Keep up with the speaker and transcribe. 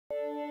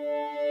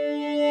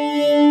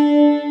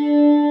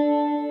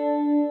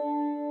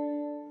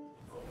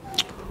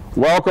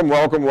Welcome,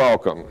 welcome,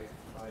 welcome.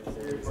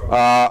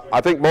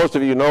 I think most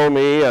of you know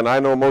me, and I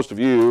know most of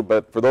you,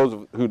 but for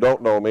those who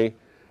don't know me,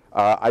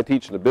 I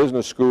teach in a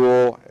business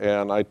school,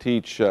 and I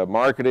teach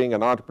marketing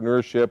and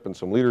entrepreneurship and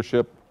some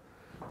leadership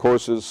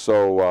courses,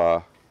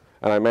 and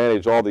I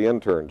manage all the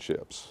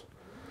internships.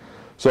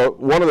 So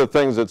one of the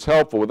things that's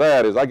helpful with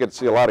that is I get to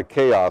see a lot of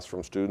chaos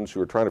from students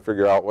who are trying to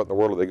figure out what in the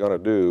world are they going to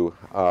do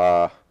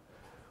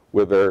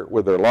with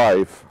their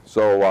life.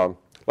 So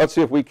let's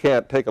see if we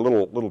can't take a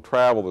little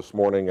travel this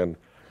morning and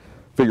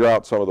figure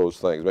out some of those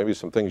things. Maybe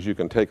some things you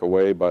can take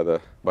away by the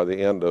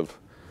end of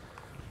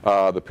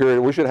the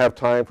period. We should have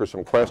time for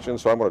some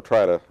questions, so I'm going to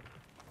try to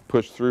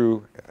push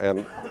through.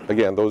 And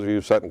again, those of you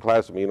who sat in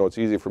class with me, you know it's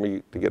easy for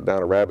me to get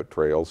down a rabbit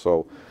trail.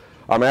 So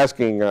I'm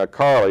asking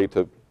Carly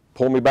to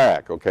pull me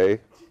back, okay?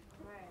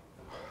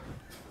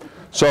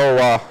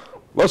 So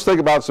let's think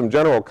about some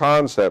general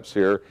concepts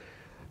here.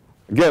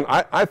 Again,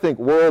 I think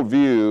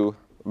worldview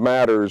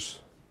matters.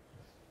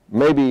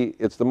 Maybe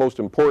it's the most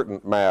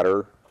important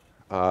matter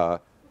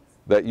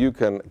that you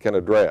can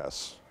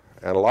address.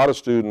 And a lot of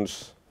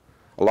students,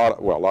 a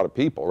lot of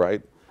people,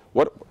 right?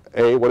 What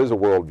is a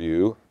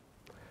worldview?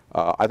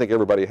 I think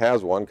everybody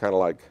has one, kind of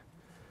like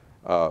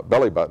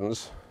belly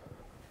buttons.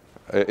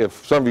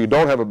 If some of you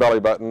don't have a belly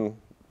button,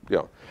 you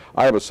know,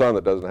 I have a son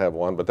that doesn't have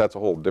one, but that's a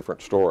whole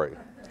different story.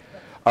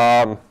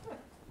 But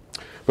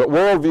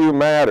worldview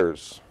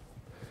matters.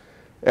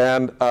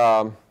 And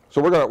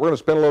so we're going to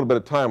spend a little bit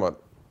of time on it.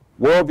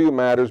 Worldview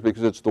matters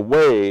because it's the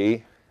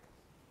way,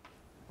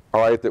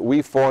 all right, that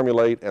we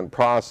formulate and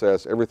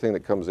process everything that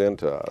comes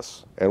into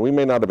us. And we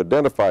may not have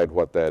identified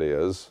what that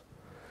is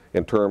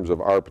in terms of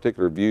our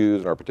particular views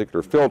and our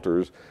particular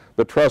filters,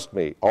 but trust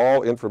me,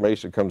 all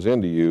information that comes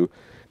into you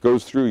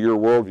goes through your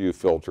worldview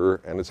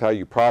filter, and it's how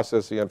you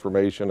process the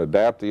information,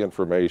 adapt the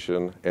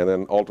information, and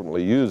then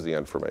ultimately use the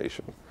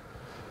information.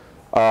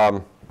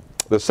 The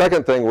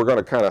second thing we're going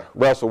to kind of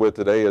wrestle with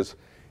today is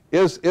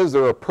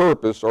there a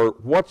purpose, or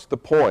what's the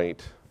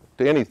point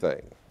to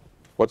anything?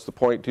 What's the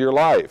point to your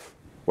life?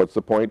 What's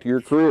the point to your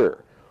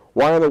career?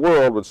 Why in the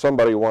world would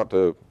somebody want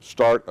to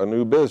start a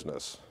new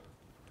business,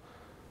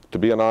 to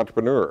be an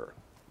entrepreneur?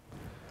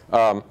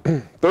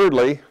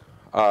 Thirdly,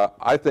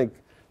 I think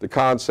the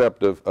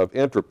concept of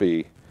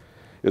entropy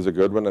is a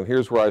good one, and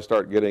here's where I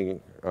start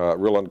getting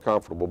real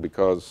uncomfortable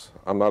because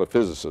I'm not a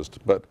physicist.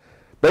 But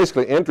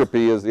basically,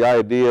 entropy is the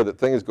idea that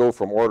things go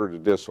from order to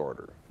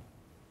disorder.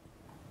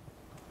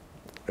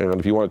 And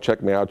if you want to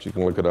check me out, you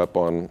can look it up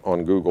on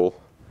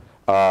Google.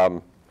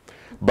 So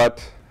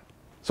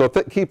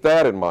keep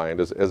that in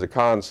mind as a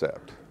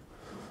concept.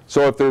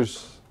 So if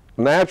there's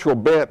natural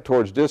bent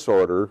towards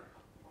disorder,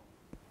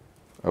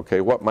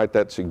 okay, what might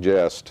that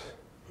suggest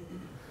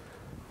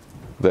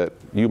that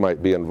you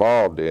might be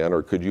involved in,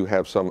 or could you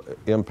have some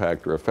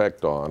impact or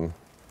effect on?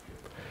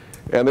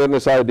 And then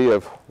this idea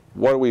of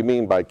what do we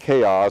mean by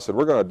chaos, and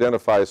we're going to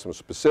identify some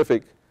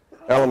specific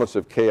elements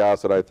of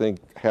chaos that I think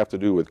have to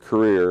do with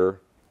career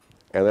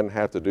and then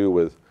have to do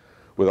with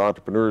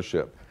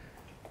entrepreneurship.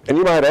 And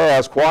you might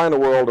ask, why in the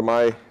world am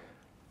I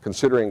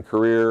considering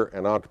career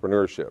and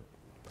entrepreneurship?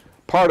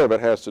 Part of it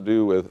has to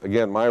do with,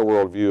 again, my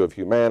worldview of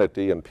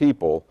humanity and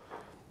people,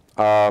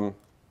 that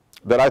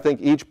I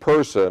think each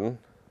person,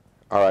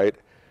 all right,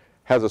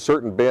 has a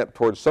certain bent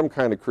towards some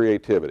kind of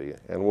creativity,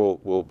 and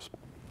we'll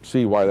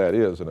see why that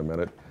is in a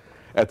minute.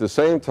 At the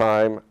same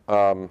time,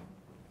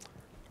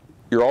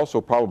 you're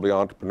also probably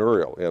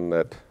entrepreneurial in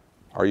that,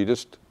 are you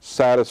just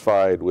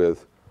satisfied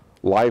with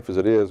life as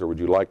it is, or would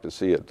you like to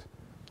see it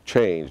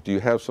change? Do you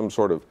have some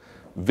sort of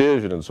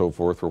vision and so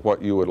forth for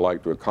what you would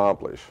like to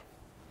accomplish?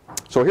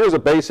 So here's a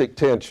basic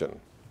tension,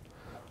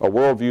 a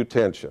worldview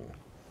tension.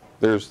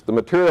 There's the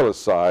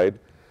materialist side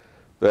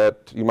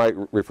that you might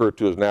refer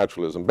to as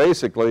naturalism.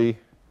 Basically,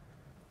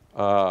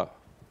 no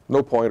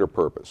point or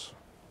purpose.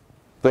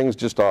 Things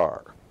just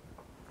are.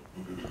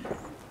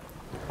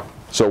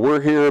 So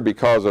we're here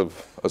because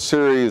of a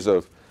series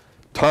of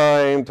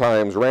time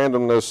times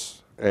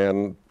randomness,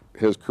 and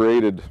has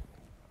created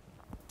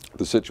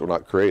the situation,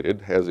 not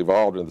created, has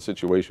evolved into the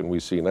situation we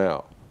see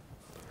now.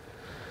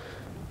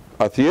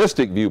 A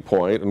theistic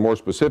viewpoint, and more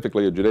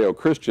specifically a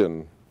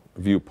Judeo-Christian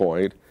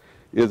viewpoint,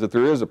 is that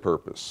there is a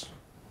purpose.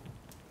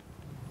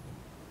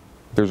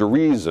 There's a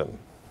reason.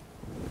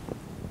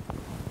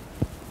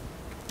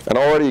 And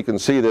already you can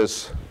see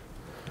this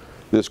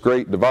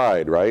great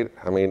divide, right?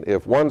 I mean,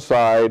 if one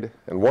side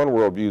and one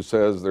worldview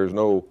says there's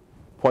no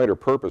point or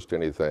purpose to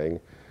anything,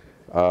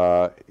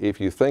 if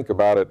you think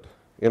about it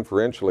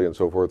inferentially and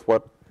so forth,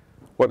 what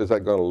is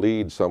that going to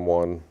lead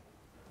someone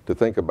to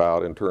think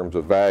about in terms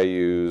of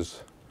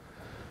values,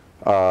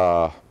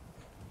 what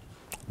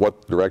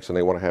direction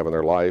they want to have in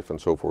their life,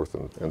 and so forth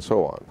and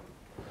so on.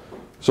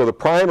 So the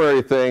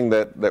primary thing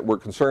that we're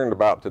concerned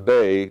about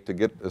today to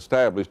get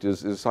established is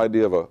this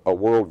idea of a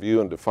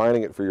worldview and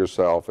defining it for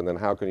yourself, and then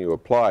how can you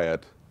apply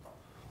it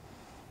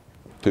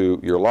to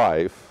your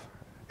life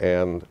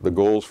and the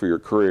goals for your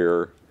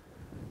career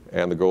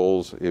and the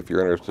goals if you're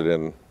interested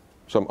in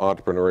some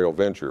entrepreneurial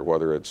venture,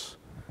 whether it's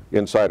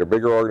inside a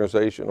bigger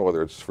organization,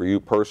 whether it's for you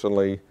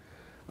personally,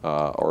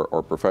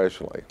 or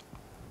professionally.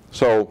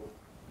 So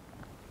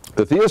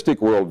the theistic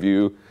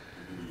worldview,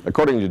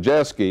 according to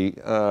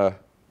Jeske,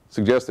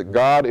 suggests that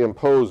God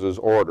imposes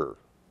order.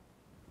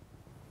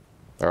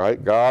 All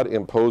right, God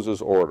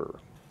imposes order.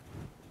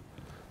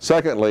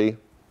 Secondly,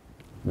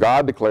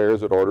 God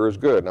declares that order is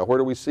good. Now, where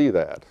do we see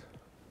that?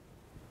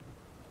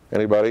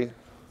 Anybody?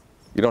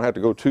 You don't have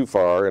to go too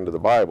far into the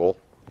Bible.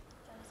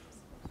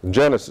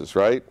 Genesis,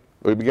 right?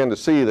 We begin to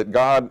see that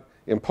God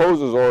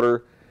imposes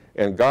order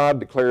and God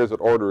declares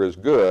that order is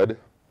good.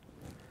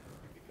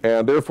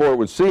 And therefore, it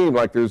would seem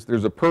like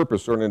there's a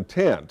purpose or an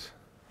intent.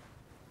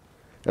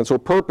 And so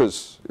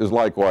purpose is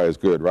likewise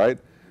good, right?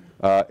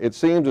 It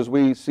seems as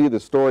we see the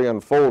story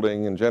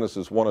unfolding in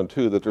Genesis 1 and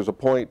 2 that there's a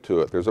point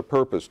to it, there's a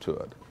purpose to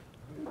it.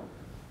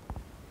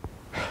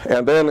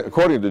 And then,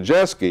 according to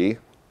Jeske,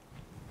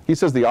 he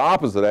says the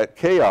opposite of that,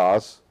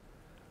 chaos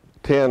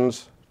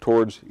tends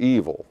towards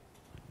evil.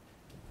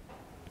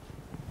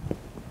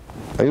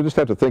 And you just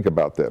have to think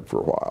about that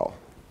for a while.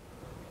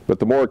 But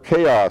the more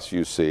chaos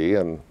you see,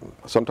 and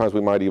sometimes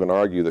we might even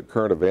argue that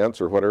current events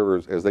or whatever,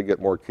 as they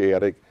get more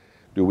chaotic,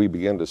 do we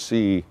begin to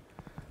see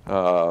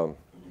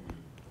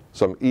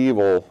some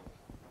evil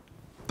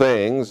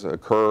things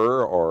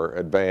occur or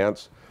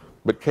advance,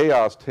 but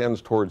chaos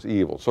tends towards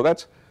evil. So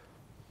that's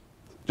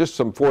just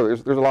some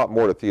there's a lot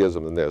more to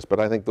theism than this, but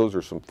I think those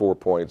are some 4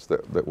 points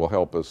that will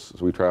help us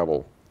as we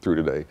travel through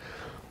today.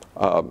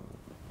 Writer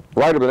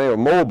by the name of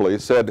Mobley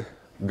said,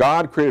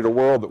 God created a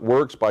world that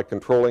works by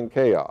controlling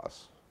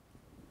chaos.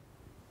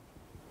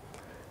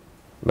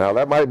 Now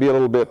that might be a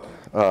little bit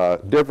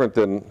different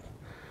than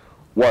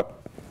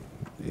what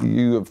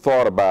you have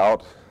thought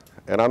about,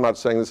 and I'm not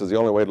saying this is the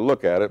only way to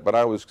look at it, but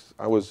I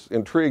was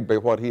intrigued by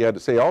what he had to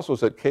say. He also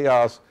said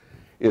chaos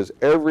is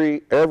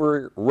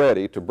ever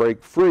ready to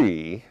break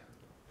free,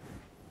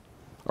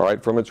 all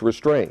right, from its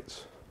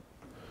restraints.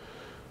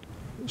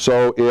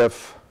 So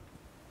if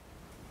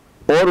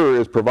order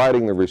is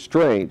providing the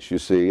restraints, you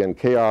see, and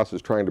chaos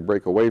is trying to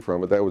break away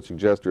from it, that would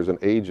suggest there's an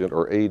agent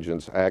or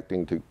agents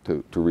acting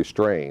to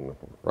restrain,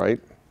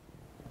 right?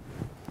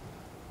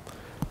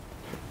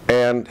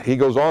 And he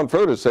goes on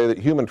further to say that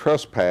human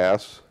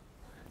trespass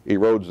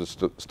erodes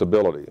the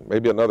stability.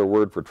 Maybe another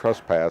word for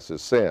trespass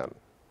is sin.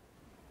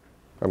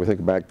 I mean,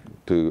 think back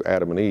to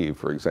Adam and Eve,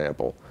 for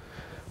example.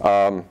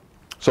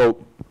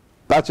 So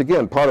that's,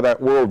 again, part of that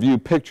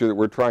worldview picture that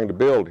we're trying to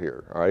build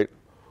here, all right?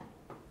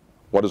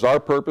 What is our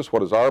purpose?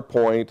 What is our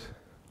point?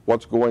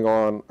 What's going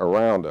on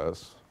around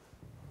us?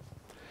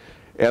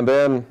 And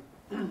then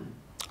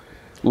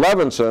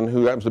Levinson,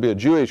 who happens to be a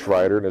Jewish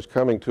writer and is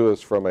coming to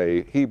us from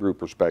a Hebrew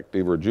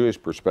perspective or Jewish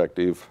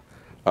perspective,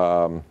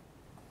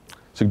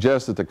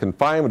 suggests that the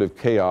confinement of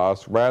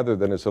chaos rather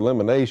than its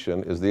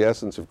elimination is the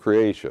essence of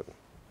creation.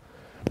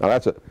 Now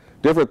that's a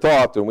different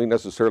thought than we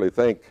necessarily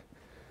think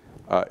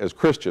as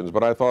Christians,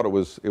 but I thought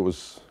it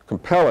was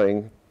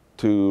compelling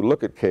to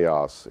look at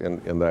chaos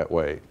in that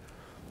way,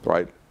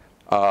 right?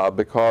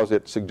 Because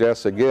it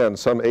suggests, again,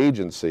 some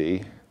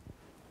agency,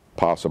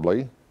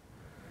 possibly,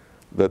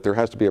 that there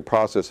has to be a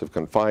process of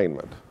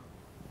confinement.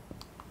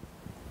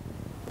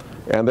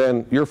 And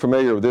then you're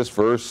familiar with this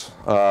verse.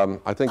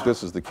 I think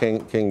this is the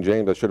King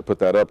James. I should have put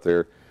that up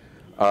there.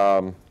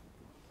 God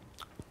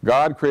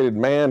created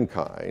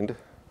mankind.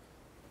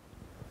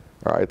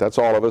 All right, that's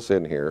all of us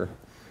in here.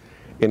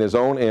 In his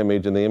own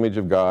image, in the image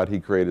of God, he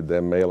created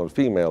them, male and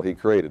female, he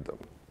created them.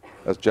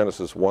 That's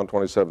Genesis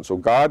 1:27. So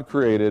God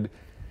created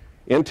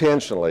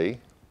intentionally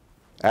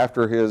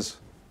after his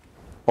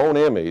own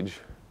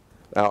image.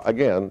 Now,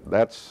 again,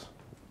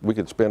 we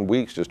could spend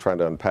weeks just trying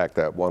to unpack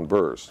that one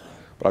verse.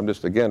 But I'm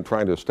just, again,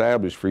 trying to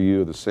establish for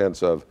you the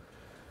sense of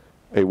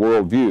a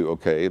worldview.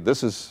 Okay,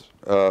 this is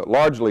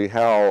largely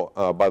how,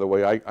 by the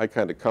way, I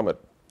kind of come at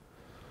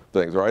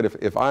things, all right?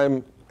 If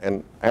I'm,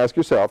 and ask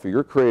yourself, if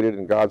you're created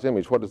in God's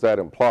image, what does that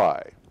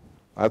imply?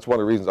 That's one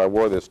of the reasons I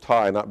wore this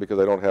tie, not because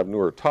I don't have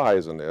newer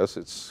ties in this.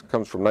 It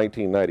comes from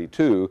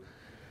 1992.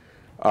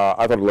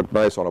 I thought it looked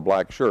nice on a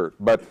black shirt.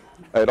 But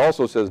it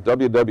also says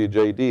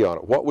WWJD on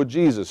it. What would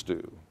Jesus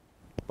do?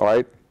 All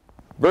right?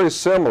 Very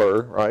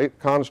similar, right,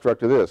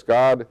 construct to this.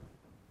 God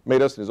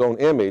made us in his own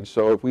image,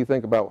 so if we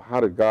think about how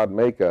did God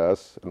make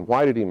us and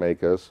why did he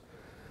make us,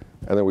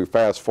 and then we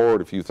fast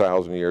forward a few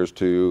thousand years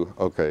to,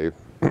 okay,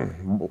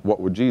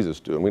 what would Jesus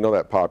do? And we know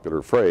that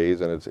popular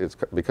phrase, and it's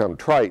become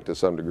trite to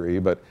some degree,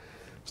 but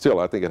still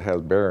I think it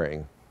has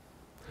bearing.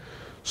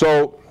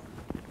 So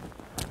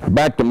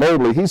back to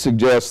Mobley, he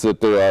suggests that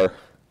there are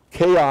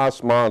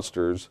chaos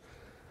monsters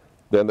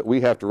then that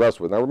we have to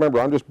wrestle with. Now remember,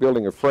 I'm just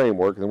building a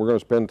framework, and then we're going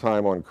to spend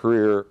time on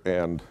career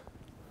and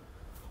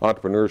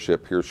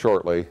entrepreneurship here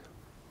shortly.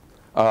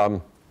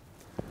 All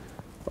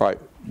right,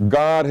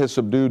 God has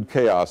subdued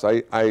chaos.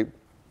 I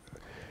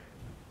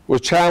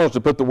was challenged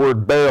to put the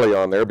word barely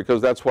on there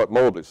because that's what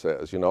Mobley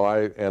says, you know,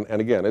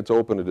 and again, it's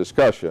open to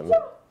discussion.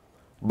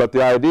 But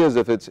the idea is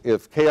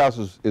if chaos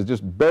is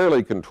just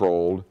barely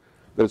controlled,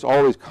 that it's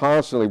always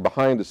constantly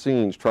behind the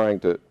scenes trying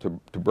to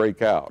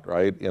break out,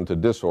 right, into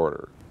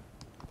disorder.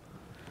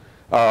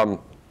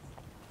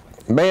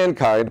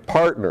 Mankind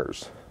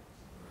partners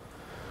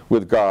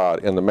with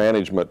God in the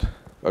management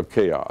of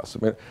chaos.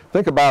 I mean,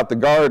 think about the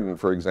garden,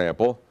 for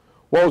example.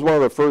 What was one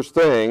of the first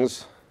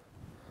things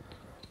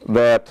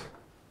that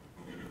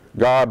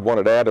God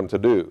wanted Adam to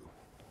do?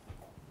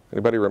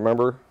 Anybody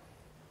remember?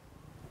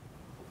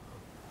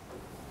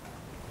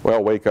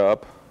 Well, wake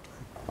up.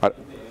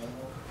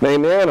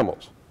 Name the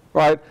animals.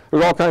 Right?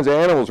 There's all kinds of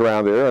animals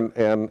around there,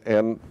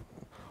 and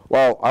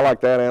well, I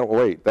like that animal.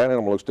 Wait, that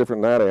animal looks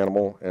different than that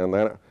animal, and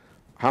that.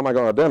 How am I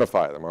going to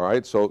identify them? All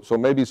right. So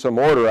maybe some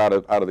order out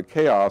of the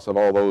chaos of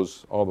all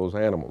those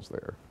animals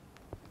there.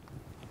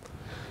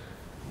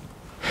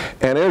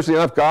 And interestingly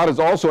enough, God has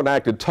also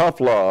enacted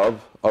tough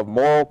love of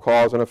moral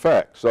cause and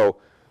effect. So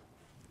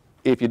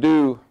if you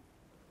do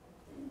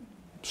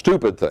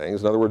stupid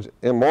things, in other words,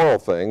 immoral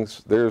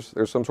things, there's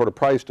some sort of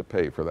price to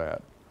pay for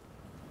that.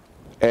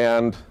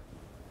 And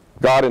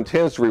God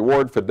intends to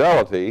reward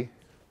fidelity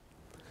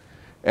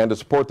and to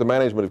support the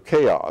management of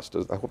chaos.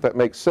 I hope that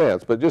makes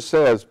sense. But it just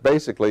says,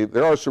 basically,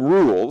 there are some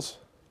rules,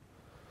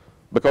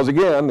 because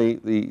again,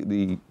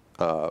 the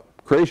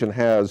creation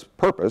has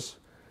purpose,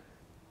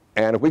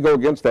 and if we go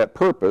against that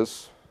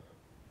purpose,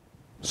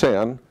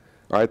 sin,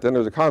 all right, then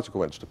there's a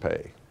consequence to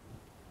pay.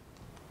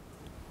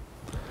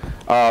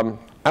 And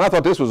I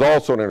thought this was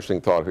also an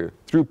interesting thought here.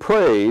 Through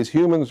praise,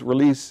 humans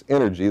release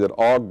energy that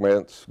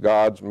augments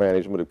God's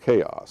management of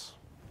chaos.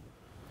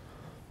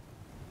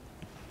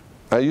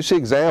 Now, you see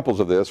examples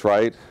of this,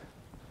 right,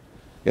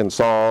 in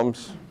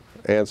Psalms,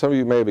 and some of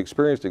you may have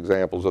experienced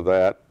examples of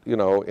that, you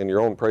know, in your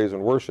own praise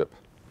and worship.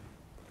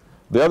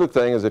 The other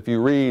thing is, if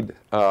you read,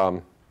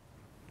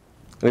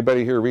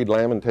 anybody here read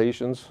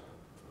Lamentations?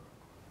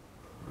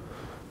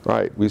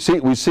 Right, we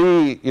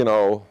see, you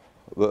know,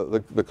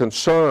 the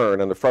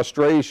concern and the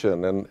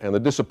frustration and the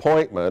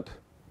disappointment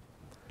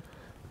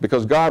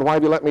because, God, why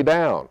have you let me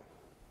down?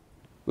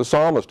 The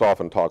psalmist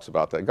often talks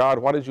about that. God,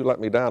 why did you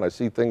let me down? I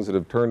see things that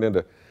have turned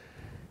into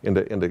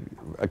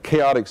a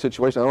chaotic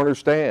situation I don't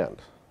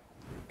understand.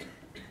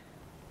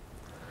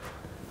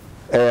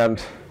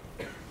 And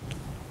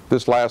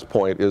this last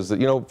point is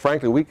that, you know,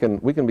 frankly, we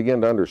can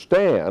begin to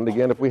understand,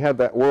 again, if we have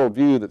that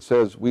worldview that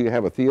says we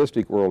have a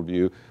theistic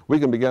worldview, we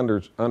can begin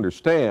to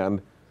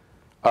understand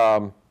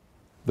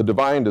the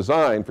divine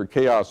design for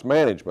chaos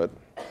management,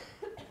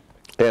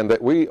 and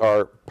that we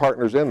are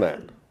partners in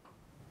that.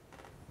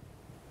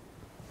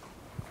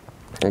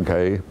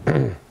 Okay.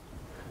 And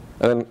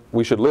then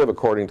we should live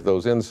according to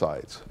those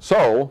insights.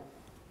 So,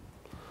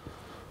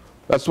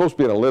 that's supposed to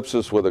be an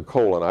ellipsis with a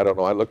colon. I don't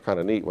know. I looked kind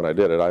of neat when I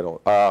did it. I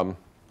don't.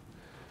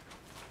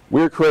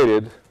 We're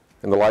created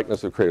in the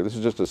likeness of the Creator. This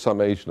is just a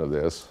summation of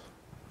this.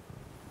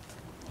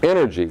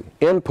 Energy,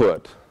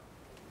 input,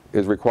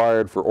 is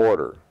required for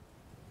order.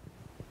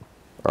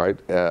 All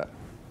right?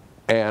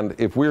 And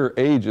if we're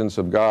agents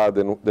of God,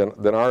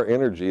 then our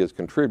energy is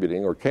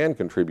contributing or can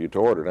contribute to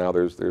order. Now,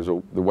 there's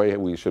the way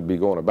we should be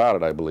going about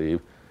it, I believe.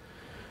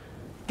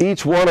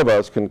 Each one of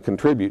us can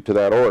contribute to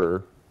that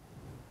order.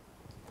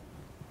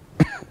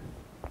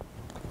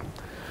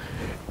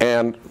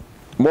 And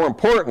more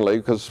importantly,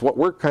 because what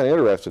we're kind of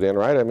interested in,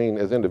 right, I mean,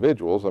 as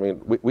individuals, I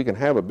mean, we can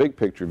have a big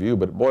picture view,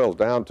 but it boils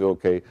down to,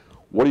 okay,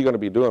 what are you going to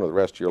be doing with the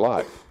rest of your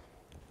life?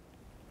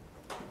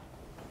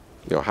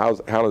 You know, how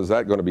is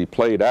that going to be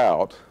played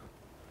out?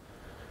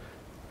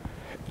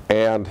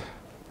 And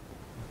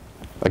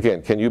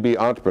again, can you be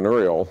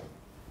entrepreneurial?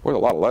 There's a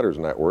lot of letters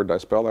in that word. Did I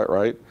spell that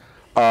right?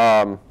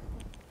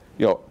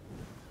 You know,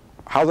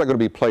 how's that going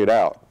to be played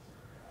out?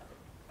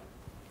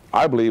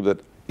 I believe that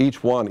each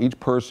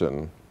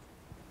person,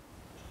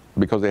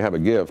 because they have a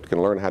gift,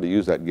 can learn how to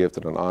use that gift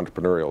in an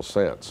entrepreneurial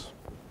sense.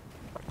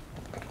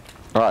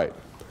 All right.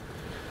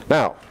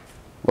 Now,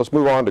 let's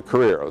move on to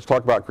career. Let's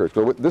talk about career.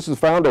 So this is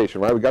the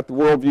foundation, right? We got the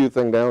worldview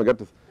thing down. We got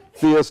the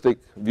theistic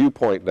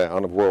viewpoint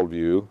down of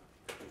worldview.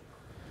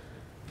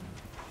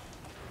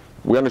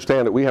 We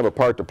understand that we have a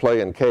part to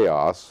play in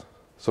chaos.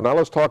 So now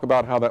let's talk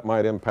about how that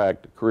might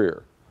impact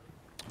career.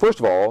 First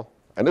of all,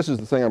 and this is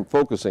the thing I'm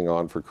focusing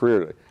on for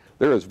career today,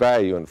 there is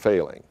value in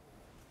failing.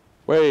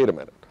 Wait a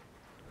minute.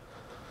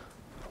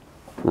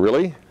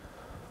 Really?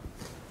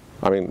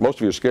 I mean, most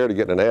of you are scared of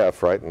getting an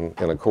F, right, in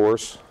a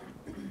course.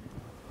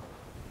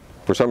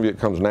 For some of you it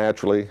comes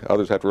naturally.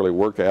 Others have to really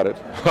work at it.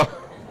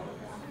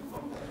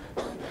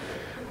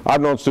 I've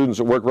known students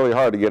that work really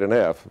hard to get an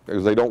F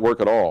because they don't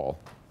work at all.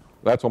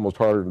 That's almost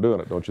harder than doing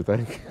it, don't you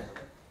think?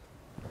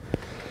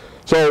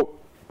 So,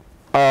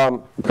 a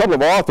couple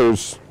of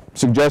authors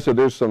suggested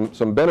there's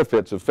some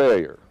benefits of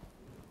failure.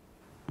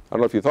 I don't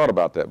know if you thought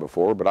about that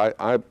before, but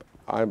I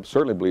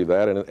certainly believe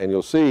that, and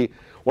you'll see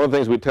one of the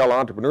things we tell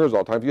entrepreneurs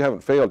all the time, if you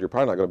haven't failed, you're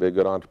probably not going to be a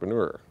good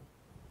entrepreneur.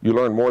 You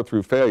learn more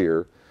through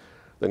failure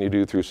than you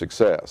do through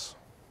success.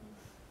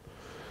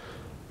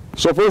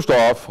 So first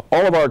off,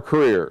 all of our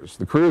careers,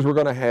 the careers we're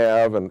going to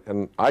have,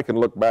 and I can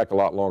look back a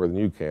lot longer than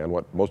you can.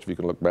 Most of you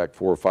can look back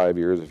 4 or 5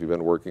 years if you've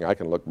been working. I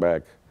can look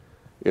back.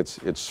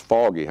 It's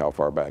foggy how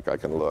far back I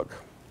can look.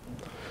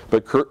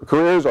 But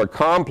careers are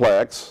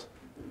complex,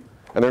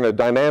 and they're in a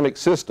dynamic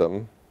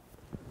system,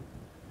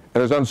 and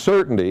there's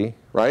uncertainty,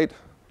 right?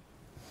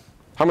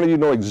 How many of you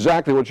know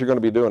exactly what you're going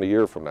to be doing a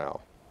year from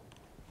now?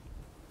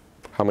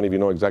 How many of you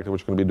know exactly what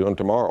you're going to be doing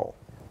tomorrow?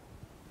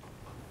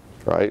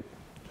 Right?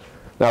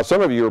 Now,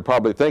 some of you are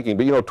probably thinking,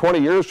 but you know, 20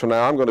 years from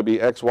now, I'm going to be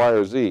X, Y,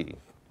 or Z.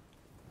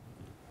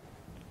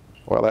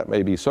 Well, that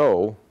may be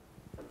so,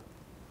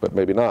 but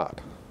maybe not.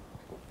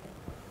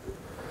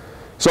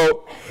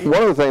 So,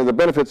 one of the things, the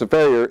benefits of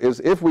failure is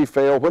if we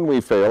fail, when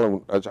we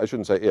fail, and I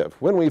shouldn't say if,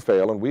 when we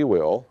fail, and we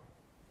will,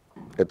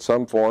 at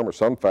some form or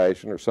some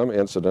fashion or some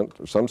incident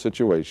or some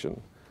situation,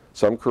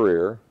 some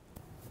career.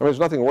 I mean, there's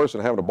nothing worse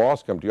than having a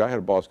boss come to you. I had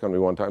a boss come to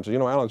me one time and say, you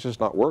know, Alan, it's just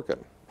not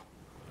working.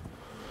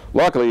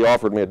 Luckily, he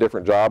offered me a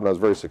different job, and I was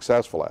very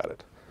successful at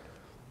it.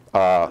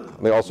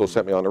 They also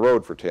sent me on the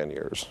road for 10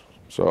 years.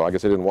 So I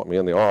guess they didn't want me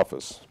in the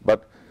office.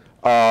 But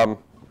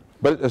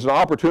it's an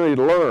opportunity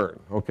to learn,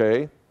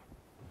 okay?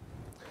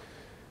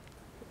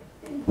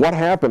 What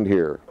happened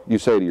here, you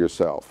say to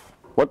yourself?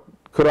 What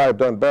could I have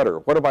done better?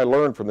 What have I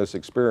learned from this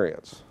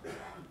experience?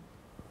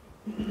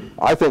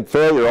 I think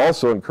failure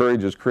also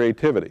encourages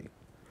creativity.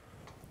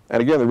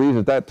 And again, the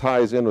reason that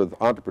ties in with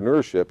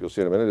entrepreneurship, you'll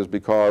see in a minute, is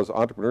because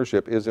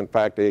entrepreneurship is in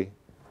fact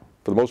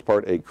for the most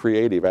part, a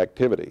creative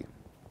activity.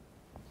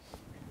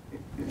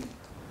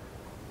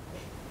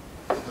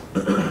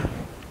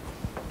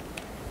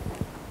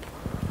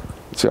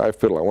 See, I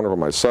fiddle. I wonder if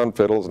my son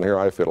fiddles, and here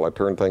I fiddle. I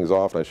turn things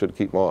off, and I should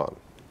keep them on.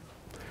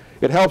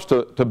 It helps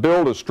to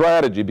build a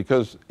strategy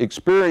because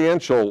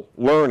experiential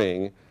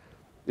learning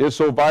is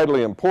so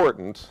vitally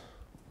important.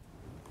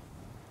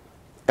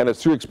 And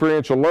it's through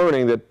experiential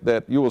learning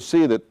that you will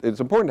see that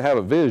it's important to have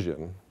a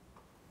vision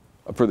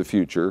for the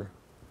future.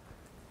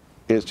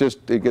 It's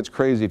just, it gets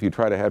crazy if you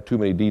try to have too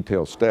many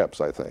detailed steps,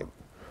 I think.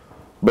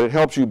 But it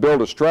helps you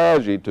build a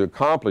strategy to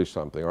accomplish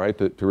something, right?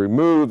 To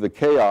remove the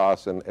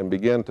chaos and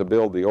begin to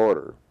build the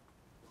order.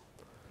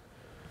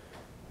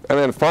 And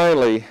then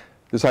finally,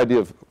 this idea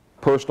of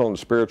personal and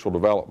spiritual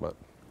development.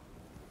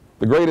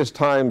 The greatest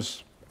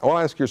times, I'll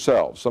ask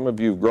yourselves, some of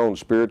you have grown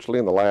spiritually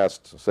in the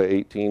last, say,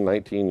 18,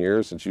 19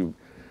 years since you,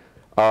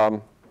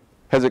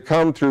 has it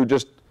come through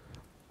just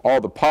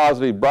all the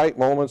positive, bright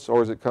moments, or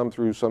has it come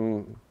through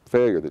some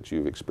failure that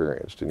you've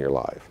experienced in your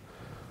life?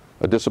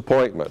 A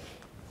disappointment,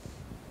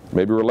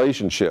 maybe a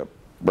relationship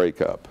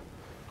breakup,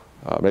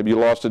 maybe you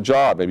lost a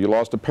job, maybe you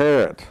lost a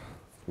parent,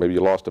 maybe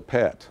you lost a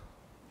pet.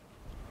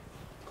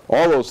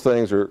 All those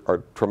things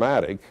are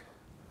traumatic,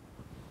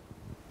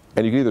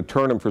 and you can either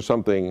turn them for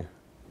something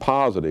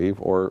positive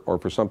or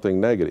for something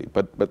negative,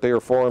 but they are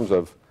forms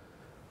of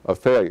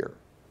failure.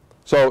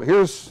 So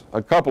here's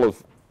a couple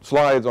of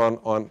slides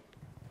on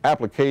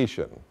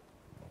application.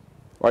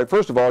 All right,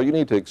 first of all, you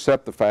need to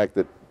accept the fact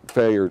that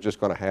failure is just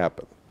going to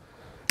happen.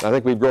 And I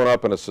think we've grown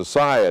up in a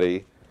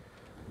society,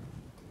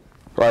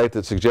 right,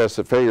 that suggests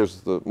that failure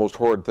is the most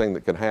horrid thing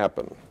that can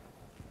happen.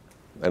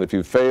 And if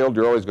you've failed,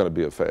 you're always going to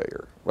be a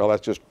failure. Well,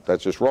 that's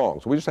just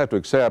wrong. So we just have to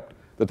accept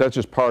that that's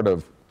just part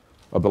of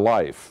the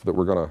life that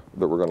we're going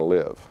to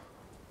live.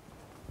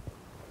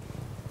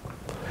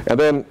 And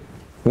then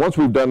once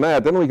we've done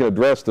that, then we can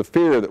address the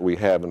fear that we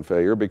have in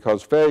failure,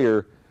 because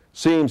failure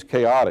seems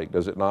chaotic,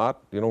 does it not?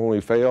 You know, when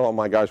we fail, oh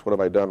my gosh, what have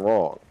I done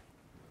wrong?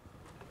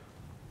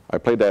 I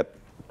played that,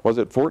 was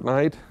it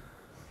Fortnite?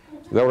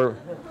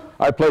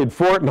 I played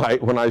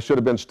Fortnite when I should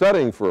have been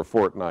studying for a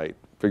fortnight.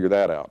 Figure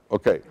that out.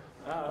 Okay.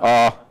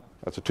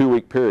 That's a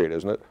 2-week period,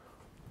 isn't it?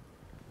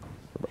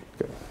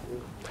 Okay.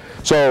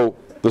 So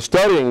the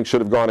studying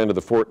should have gone into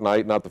the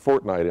fortnight, not the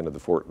fortnight into the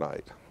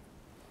fortnight.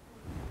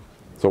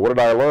 So what did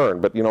I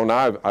learn? But you know,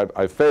 now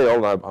I've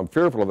failed, and I'm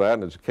fearful of that,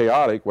 and it's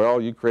chaotic.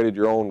 Well, you created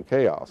your own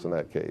chaos in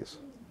that case.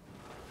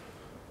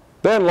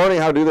 Then learning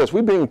how to do this.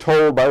 We're being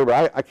told by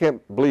everybody, I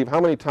can't believe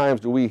how many times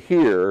do we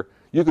hear,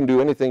 you can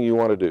do anything you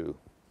want to do.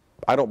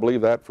 I don't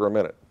believe that for a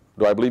minute.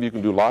 Do I believe you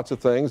can do lots of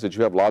things, that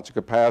you have lots of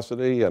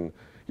capacity, and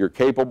you're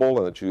capable,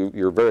 and that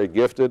you're very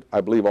gifted? I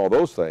believe all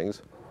those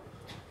things.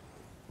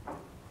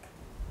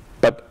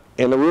 But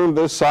in a room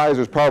this size,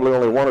 there's probably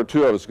only 1 or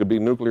 2 of us could be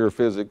nuclear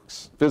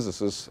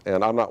physicists,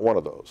 and I'm not one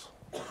of those.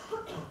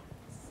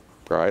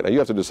 Right? Now you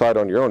have to decide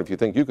on your own if you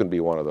think you can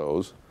be one of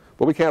those,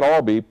 but we can't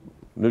all be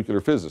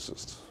nuclear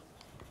physicists.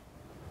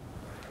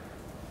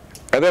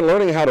 And then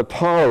learning how to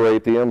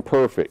tolerate the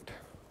imperfect.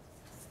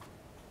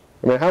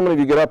 I mean, how many of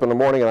you get up in the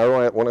morning, and I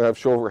don't want to have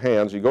show of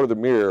hands, you go to the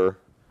mirror,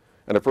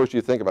 and at first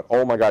you think about,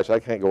 oh my gosh, I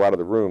can't go out of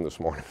the room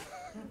this morning.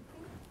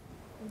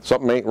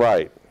 Something ain't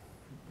right.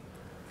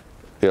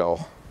 You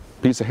know,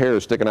 piece of hair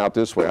is sticking out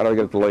this way. How do I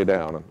get it to lay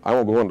down? And I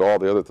won't go into all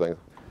the other things.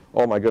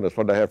 Oh my goodness,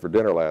 what did I have for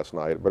dinner last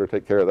night? I better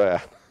take care of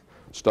that.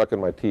 Stuck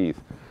in my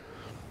teeth.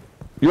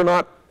 You're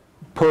not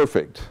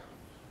perfect,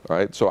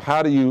 right? So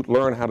how do you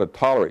learn how to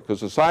tolerate?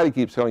 Because society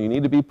keeps telling you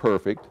need to be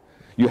perfect.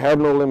 You have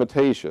no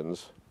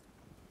limitations.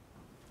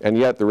 And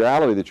yet the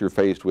reality that you're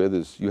faced with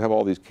is you have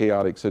all these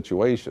chaotic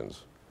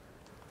situations.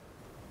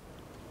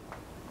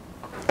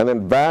 And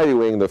then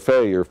valuing the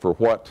failure for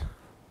what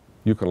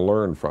you can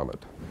learn from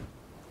it.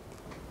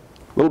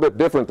 A little bit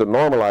different than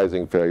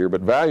normalizing failure,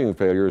 but valuing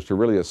failure is to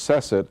really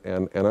assess it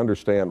and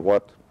understand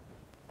what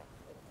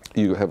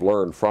you have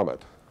learned from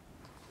it.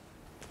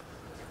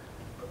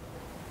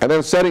 And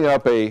then setting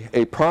up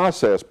a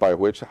process by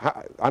which,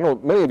 I know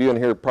many of you in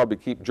here probably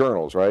keep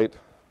journals, right?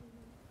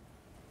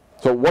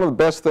 So one of the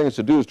best things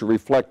to do is to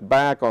reflect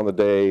back on the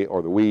day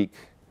or the week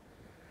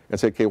and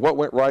say, okay, what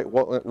went right,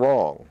 what went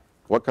wrong?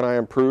 What can I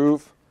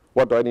improve?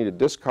 What do I need to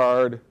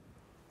discard?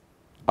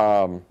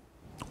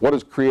 What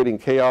is creating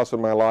chaos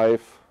in my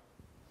life?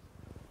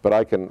 But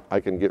I can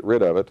get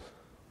rid of it.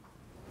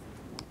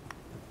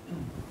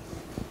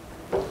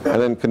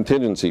 And then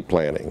contingency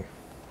planning.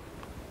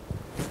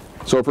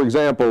 So for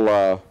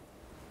example,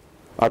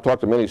 I've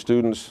talked to many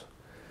students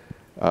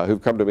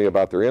who've come to me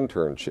about their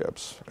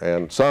internships.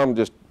 And some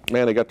just,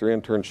 man, they got their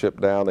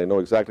internship down. They know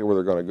exactly where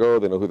they're going to go.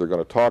 They know who they're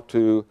going to talk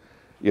to.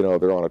 You know,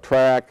 they're on a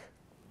track.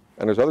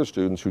 And there's other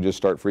students who just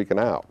start freaking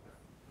out.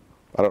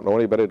 I don't know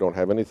anybody, don't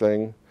have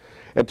anything.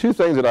 And two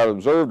things that I've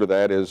observed of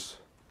that is,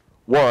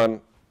 one,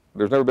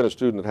 there's never been a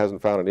student that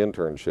hasn't found an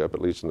internship,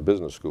 at least in the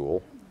business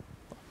school,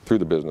 through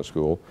the business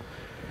school.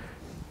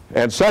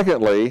 And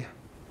secondly,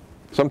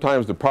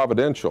 sometimes the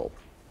providential.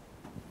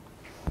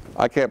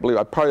 I can't believe,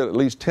 I probably at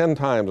least 10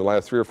 times in the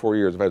last 3 or 4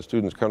 years I've had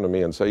students come to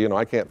me and say, you know,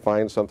 I can't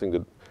find something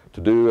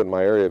to do in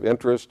my area of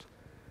interest.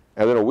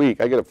 And then a week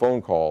I get a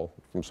phone call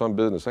from some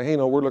business saying, hey,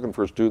 no, we're looking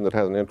for a student that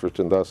has an interest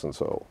in thus and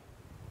so.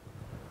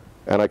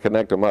 And I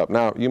connect them up.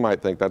 Now, you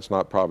might think that's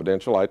not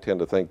providential. I tend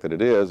to think that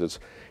it is.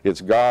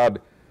 It's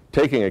God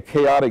taking a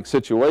chaotic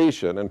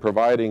situation and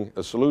providing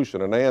a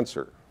solution, an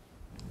answer.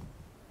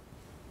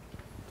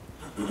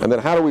 And then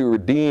how do we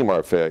redeem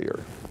our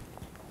failure?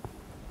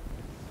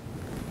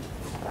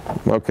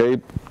 Okay,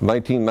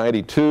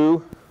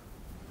 1992.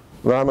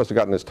 Well, I must have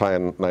gotten this tie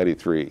in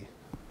 93.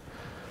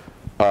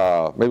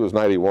 Maybe it was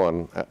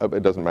 91.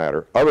 It doesn't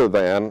matter. Other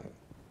than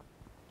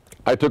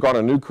I took on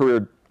a new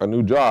career, a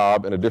new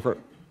job in a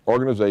different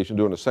organization,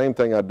 doing the same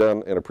thing I'd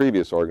done in a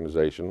previous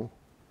organization,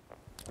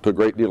 to a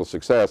great deal of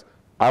success.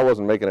 I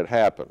wasn't making it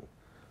happen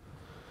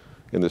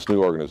in this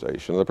new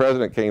organization. The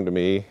president came to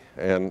me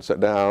and sat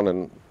down,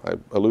 and I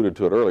alluded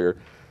to it earlier,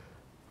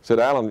 said,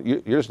 Alan,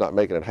 you're just not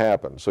making it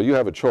happen. So you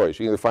have a choice.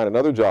 You can either find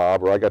another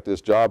job, or I got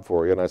this job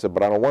for you. And I said,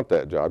 but I don't want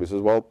that job. He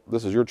says, well,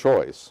 this is your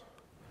choice.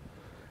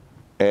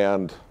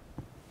 And,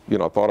 you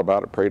know, I thought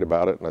about it, prayed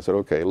about it, and I said,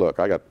 okay, look,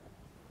 I got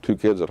 2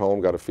 kids at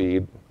home, got to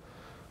feed,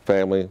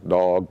 family,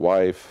 dog,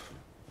 wife,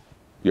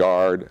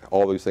 yard,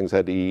 all these things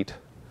had to eat,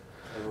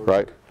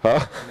 right?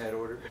 Huh? In that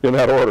order. In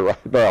that order,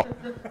 right?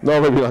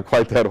 No, maybe not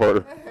quite that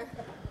order.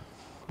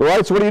 But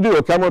right, so what do you do?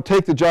 Okay, I'm going to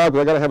take the job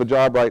because I got to have a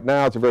job right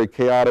now. It's a very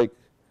chaotic,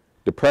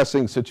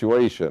 depressing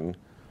situation.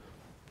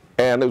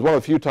 And it was one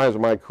of the few times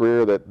in my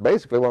career that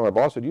basically when my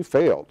boss said, you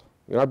failed.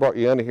 You know, I brought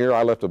you in here,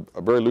 I left a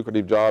very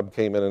lucrative job,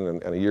 came in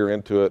and a year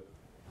into it,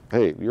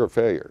 hey, you're a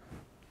failure.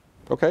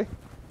 Okay,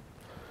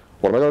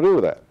 what am I going to do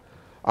with that?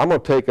 I'm going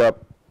to take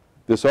up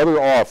this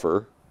other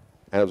offer,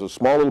 and it was a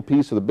small little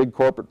piece of the big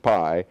corporate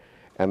pie,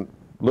 and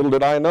little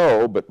did I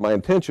know, but my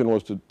intention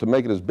was to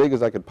make it as big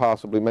as I could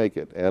possibly make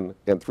it. And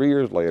 3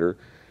 years later,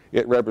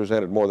 it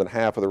represented more than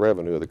half of the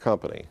revenue of the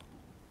company.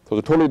 So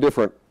it's a totally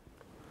different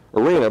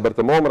arena, but at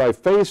the moment I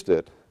faced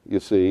it, you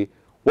see,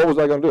 what was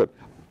I going to do?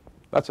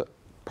 That's a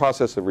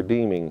process of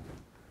redeeming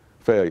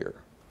failure.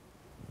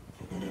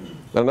 And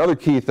another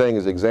key thing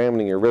is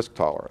examining your risk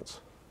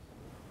tolerance.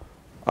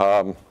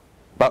 About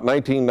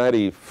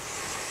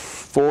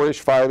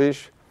 1994-ish,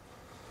 5-ish,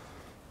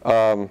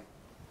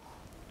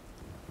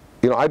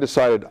 you know, I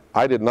decided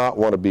I did not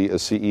want to be a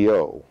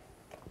CEO.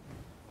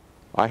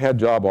 I had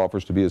job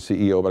offers to be a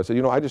CEO, but I said,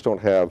 you know, I just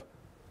don't have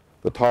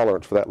the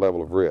tolerance for that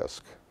level of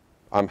risk.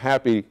 I'm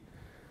happy,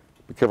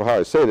 be careful how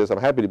I say this, I'm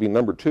happy to be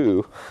number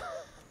 2,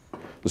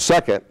 the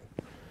second,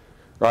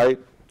 right,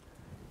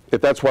 if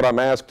that's what I'm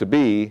asked to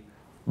be,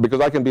 because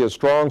I can be a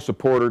strong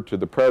supporter to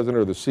the president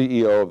or the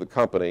CEO of the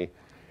company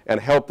and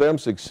help them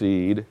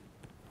succeed.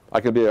 I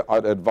can be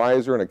an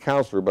advisor and a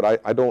counselor, but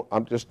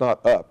I'm just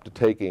not up to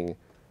taking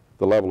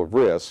the level of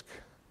risk.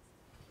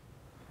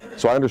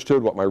 So I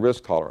understood what my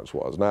risk tolerance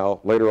was. Now,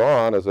 later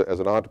on, as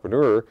an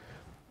entrepreneur,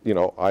 you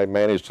know, I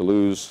managed to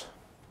lose,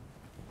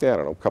 yeah, I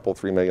don't know, a couple,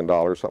 $3 million,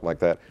 something like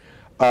that.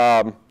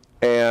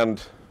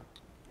 And,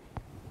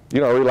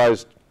 you know, I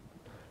realized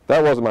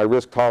that wasn't my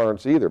risk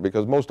tolerance either,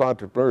 because most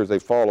entrepreneurs, they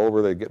fall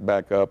over, they get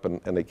back up,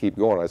 and they keep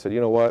going. I said, you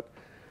know what,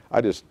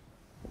 this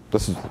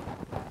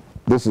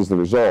is the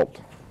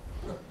result.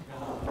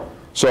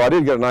 So I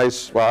did get a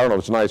nice, well, I don't know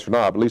if it's nice or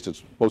not, but at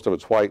least most of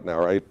it's white now,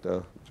 right?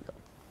 So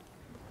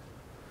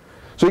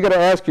you got to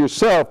ask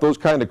yourself those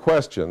kind of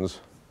questions.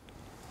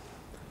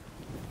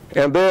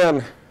 And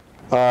then,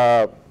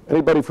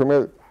 anybody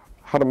familiar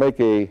how to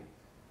make a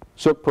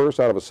silk purse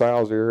out of a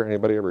sow's ear?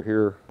 Anybody ever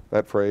hear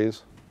that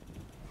phrase?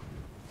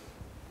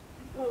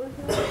 What was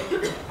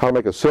that? How to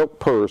make a silk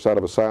purse out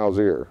of a sow's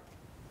ear.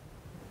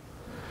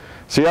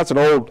 See, that's an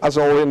old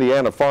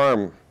Indiana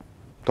farm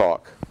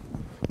talk.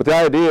 But the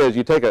idea is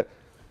you take a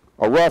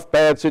rough,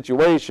 bad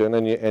situation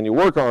and you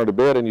work on it a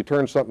bit and you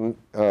turn something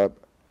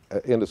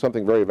into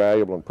something very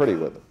valuable and pretty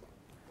with it.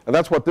 And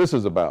that's what this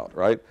is about,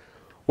 right?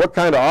 What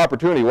kind of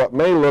opportunity, what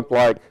may look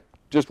like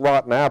just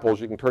rotten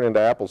apples, you can turn into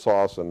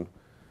applesauce and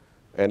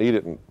eat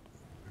it and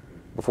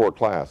before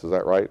class. Is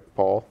that right,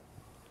 Paul?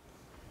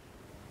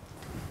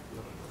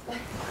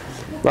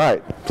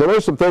 Right. So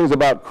there's some things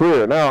about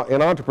career. Now,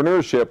 in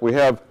entrepreneurship, we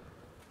have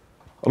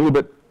a little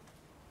bit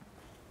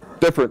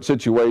different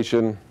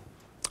situation.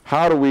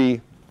 How do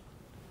we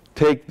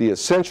take the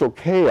essential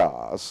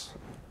chaos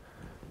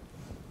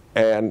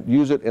and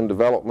use it in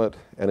development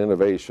and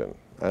innovation?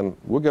 And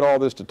we'll get all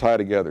this to tie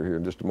together here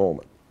in just a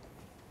moment.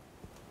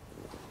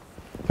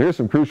 Here's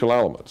some crucial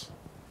elements.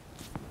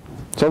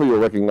 Some of you will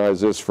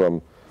recognize this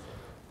from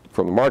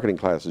the marketing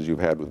classes you've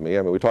had with me.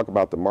 I mean, we talk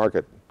about the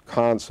market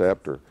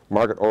concept or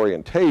market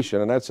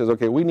orientation, and that says,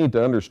 okay, we need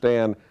to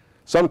understand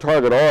some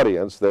target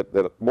audience that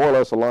more or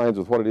less aligns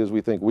with what it is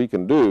we think we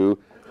can do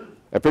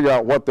and figure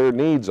out what their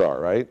needs are,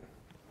 right?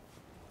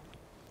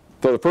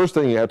 So the first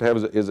thing you have to have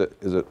is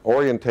an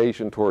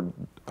orientation toward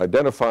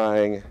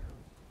identifying,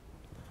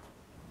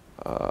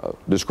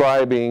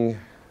 describing,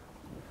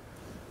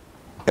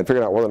 and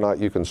figuring out whether or not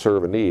you can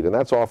serve a need. And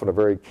that's often a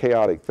very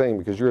chaotic thing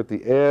because you're at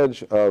the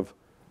edge of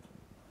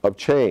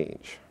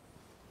change.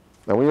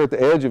 Now when you're at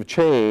the edge of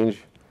change,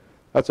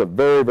 that's a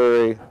very,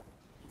 very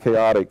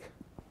chaotic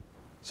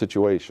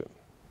situation.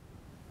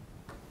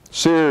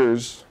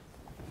 Sears,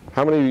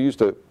 how many of you used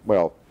to,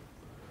 well,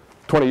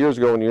 20 years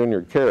ago when you were in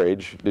your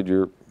carriage, did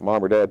your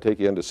mom or dad take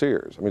you into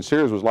Sears? I mean,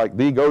 Sears was like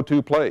the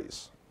go-to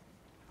place.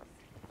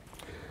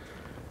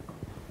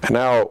 And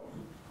now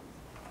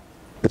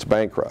it's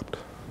bankrupt,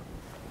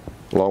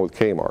 along with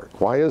Kmart.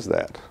 Why is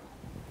that?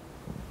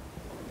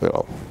 You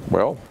know,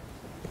 well,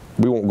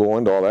 we won't go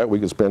into all that. We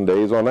could spend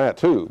days on that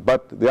too.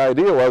 But the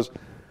idea was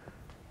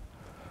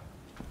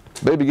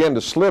they began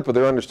to slip with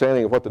their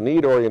understanding of what the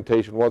need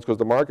orientation was because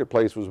the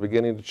marketplace was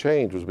beginning to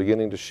change, was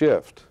beginning to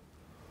shift.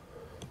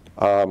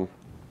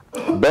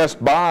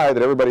 Best Buy,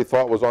 that everybody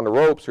thought was on the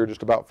ropes here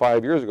just about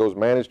 5 years ago, has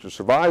managed to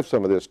survive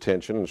some of this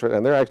tension,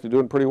 and they're actually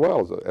doing pretty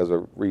well as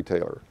a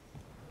retailer.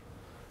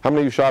 How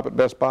many of you shop at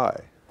Best Buy?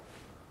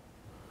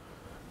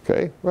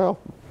 Okay, well,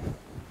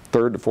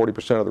 30 to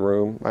 40% of the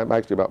room. I'm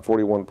actually about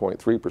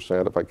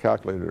 41.3% if I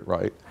calculated it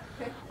right.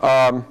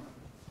 The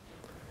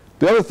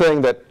other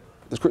thing that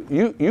is,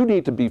 you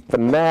need to be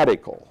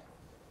fanatical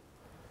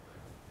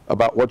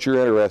about what you're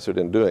interested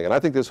in doing, and I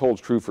think this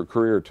holds true for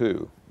career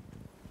too.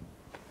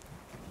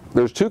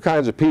 There's two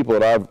kinds of people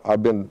that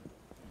I've been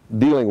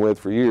dealing with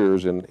for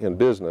years in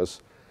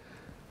business,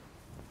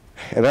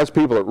 and that's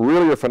people that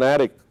really are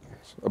fanatics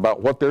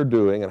about what they're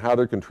doing and how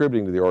they're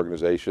contributing to the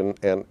organization,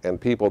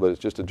 and people that it's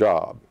just a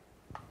job.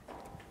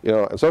 You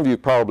know, and some of you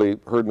probably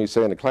heard me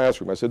say in the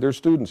classroom, I said, there's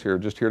students here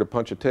just here to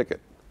punch a ticket.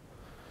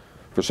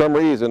 For some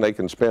reason, they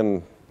can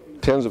spend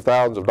tens of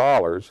thousands of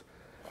dollars,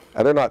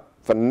 and they're not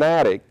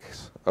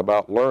fanatics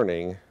about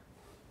learning,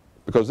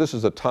 because this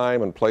is a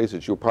time and place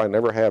that you'll probably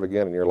never have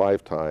again in your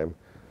lifetime,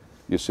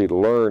 you see, to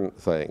learn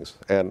things.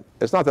 And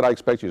it's not that I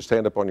expect you to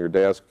stand up on your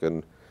desk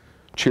and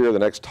cheer the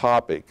next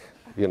topic,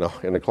 you know,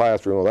 in the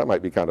classroom. Well, that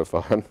might be kind of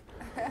fun.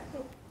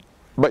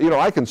 But, you know,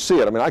 I can see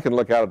it. I mean, I can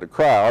look out at the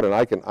crowd, and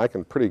I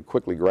can pretty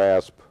quickly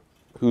grasp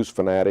who's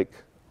fanatic,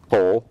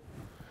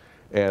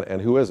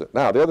 and who isn't.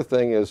 Now, the other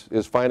thing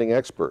is finding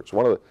experts.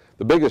 One of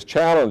the biggest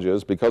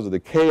challenges, because of the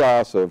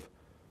chaos of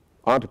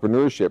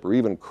entrepreneurship or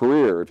even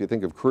career, if you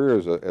think of career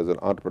as an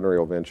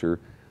entrepreneurial venture,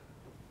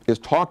 is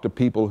talk to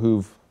people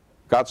who've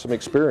got some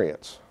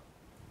experience.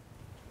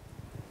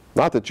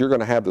 Not that you're going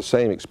to have the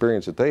same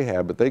experience that they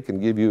have, but they can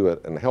give you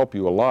and help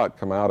you a lot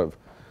come out of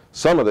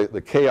some of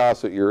the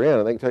chaos that you're in,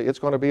 and they can tell you it's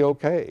going to be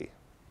okay.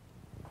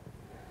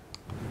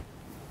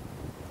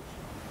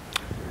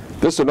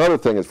 This is another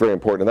thing that's very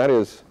important, and that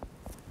is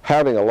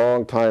having a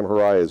long time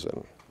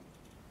horizon.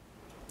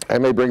 I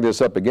may bring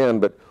this up again,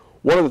 but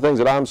one of the things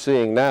that I'm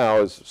seeing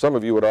now is some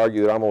of you would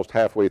argue that I'm almost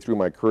halfway through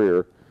my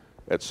career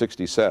at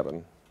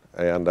 67,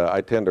 and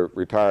I tend to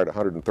retire at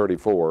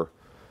 134,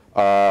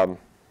 well,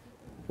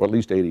 at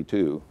least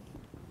 82.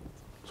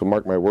 So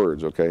mark my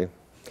words, okay?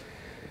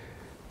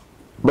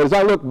 But as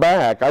I look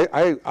back,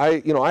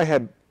 I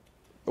had,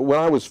 when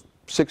I was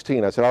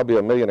 16, I said I'll be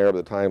a millionaire by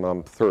the time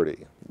I'm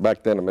 30.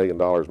 Back then, $1 million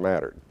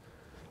mattered.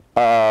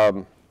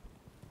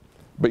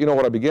 But you know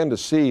what I began to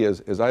see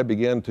as I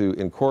began to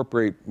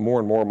incorporate more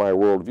and more my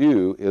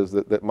worldview is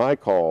that my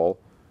call,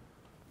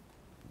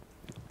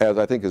 as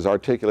I think is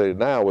articulated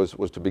now,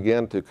 was to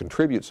begin to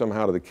contribute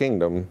somehow to the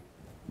kingdom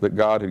that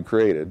God had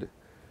created.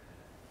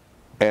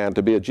 And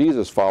to be a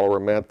Jesus follower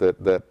meant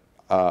that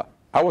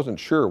I wasn't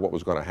sure what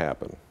was going to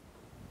happen.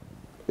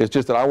 It's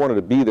just that I wanted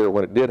to be there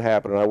when it did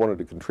happen, and I wanted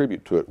to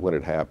contribute to it when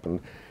it happened.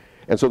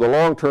 And so the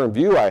long-term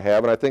view I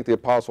have, and I think the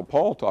Apostle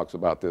Paul talks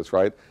about this,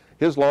 right?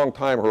 His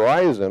long-time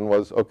horizon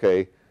was,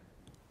 okay,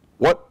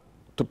 what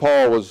to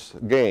Paul was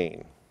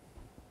gain?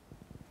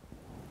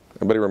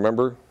 Anybody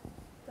remember?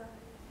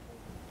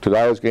 To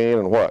die is gain,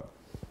 and what?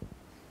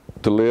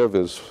 To live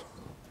is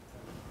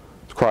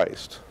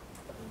Christ.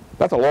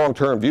 That's a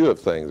long-term view of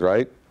things,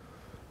 right?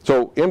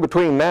 So in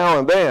between now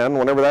and then,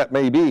 whenever that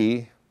may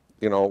be,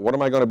 you know, what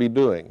am I going to be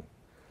doing?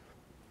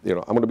 You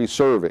know, I'm going to be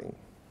serving.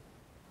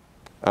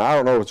 I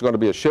don't know if it's going to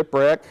be a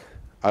shipwreck.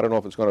 I don't know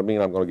if it's going to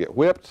mean I'm going to get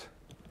whipped.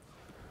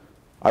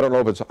 I don't know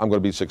if I'm going to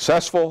be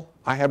successful.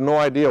 I have no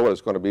idea what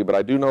it's going to be, but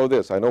I do know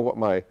this. I know what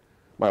my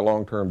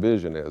long-term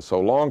vision is. So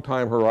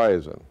long-time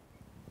horizon.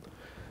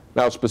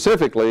 Now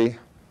specifically,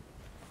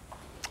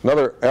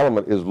 another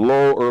element is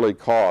low early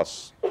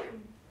costs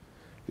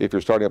if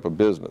you're starting up a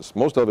business.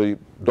 Most of you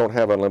don't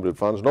have unlimited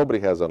funds. Nobody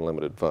has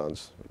unlimited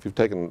funds. If you've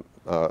taken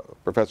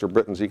Professor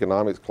Britton's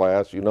economics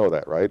class, you know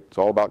that, right? It's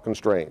all about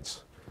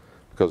constraints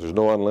because there's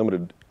no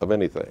unlimited of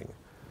anything,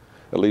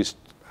 at least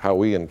how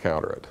we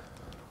encounter it.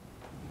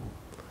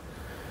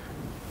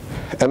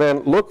 And then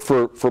look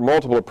for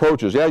multiple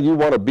approaches. Yeah, you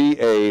want to be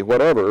a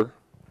whatever.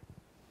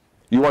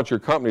 You want your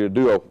company to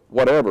do a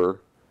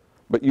whatever,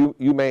 but you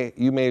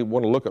may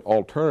want to look at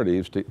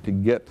alternatives to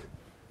get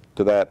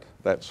to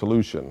that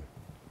solution.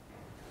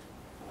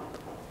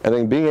 And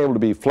then being able to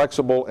be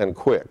flexible and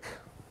quick.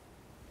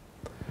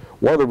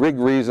 One of the big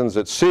reasons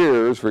that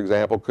Sears, for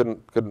example,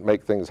 couldn't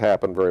make things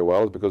happen very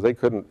well is because they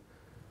couldn't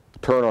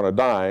turn on a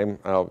dime.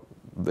 Now,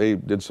 they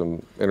did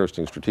some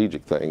interesting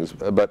strategic things,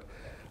 but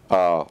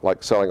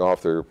like selling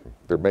off their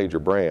major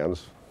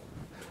brands.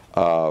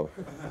 Hello,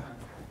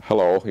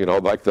 you know,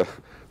 like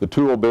the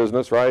tool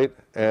business, right,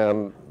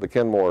 and the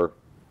Kenmore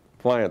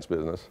appliance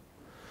business.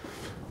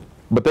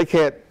 But they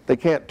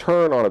can't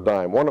turn on a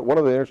dime. One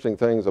of the interesting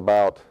things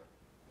about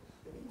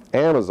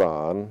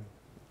Amazon,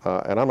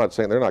 and I'm not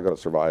saying they're not going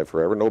to survive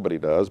forever, nobody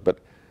does, but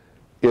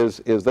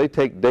is they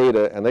take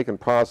data and they can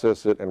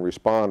process it and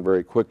respond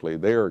very quickly.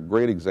 They are a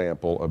great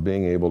example of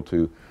being able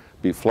to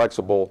be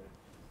flexible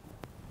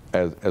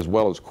as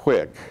well as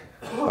quick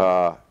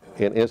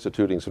in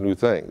instituting some new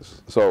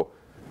things. So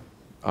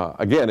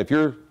again, if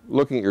you're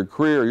looking at your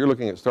career, you're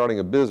looking at starting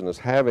a business,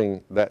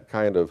 having that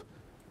kind of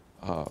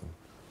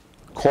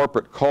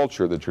corporate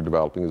culture that you're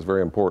developing is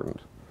very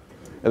important.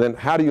 And then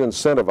how do you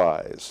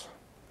incentivize?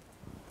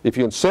 If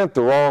you incent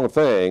the wrong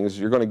things,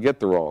 you're going to get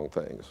the wrong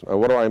things. Now,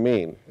 what do I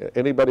mean?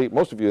 Anybody,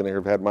 most of you in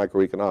here have had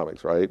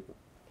microeconomics, right?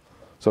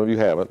 Some of you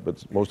haven't,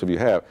 but most of you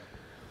have.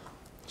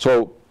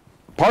 So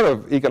part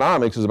of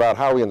economics is about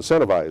how we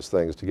incentivize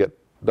things to get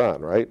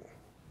done, right?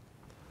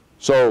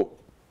 So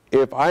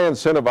if I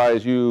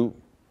incentivize you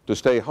to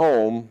stay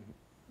home,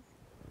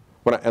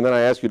 and then I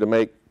ask you to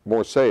make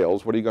more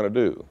sales, what are you going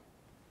to do?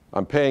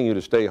 I'm paying you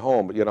to stay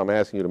home, but yet I'm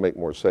asking you to make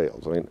more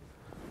sales. I mean,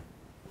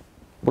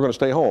 we're going to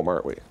stay home,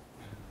 aren't we?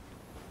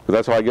 Because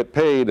that's how I get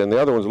paid, and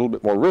the other one's a little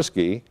bit more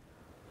risky.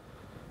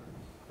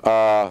 So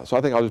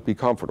I think I'll just be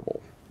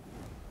comfortable.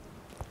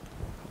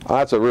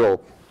 That's a real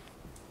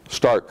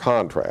stark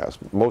contrast.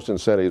 Most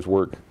incentives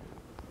work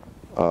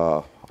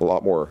a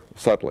lot more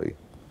subtly.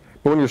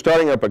 But when you're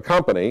starting up a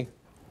company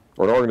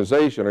or an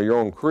organization or your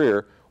own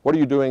career, what are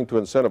you doing to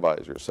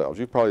incentivize yourselves?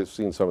 You've probably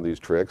seen some of these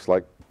tricks,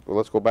 like, well,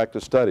 let's go back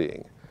to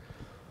studying.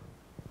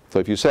 So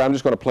if you say, I'm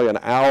just going to play an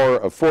hour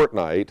of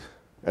Fortnite,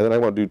 and then I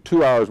want to do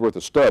 2 hours worth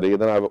of study, and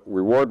then I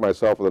reward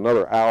myself with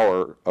another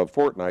hour of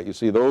Fortnite, you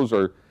see, those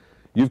are,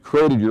 you've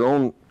created your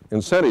own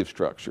incentive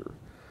structure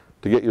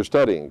to get your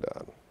studying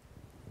done.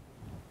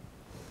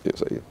 You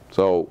see.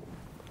 So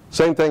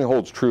same thing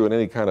holds true in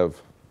any kind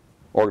of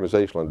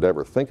organizational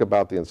endeavor. Think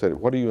about the incentive.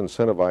 What are you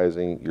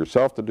incentivizing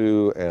yourself to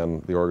do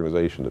and the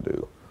organization to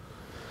do?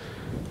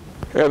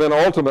 And then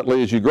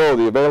ultimately, as you grow,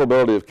 the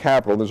availability of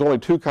capital. There's only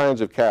two kinds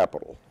of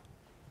capital.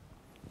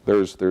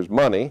 There's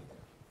money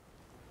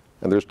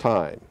and there's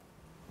time.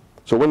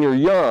 So when you're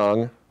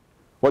young,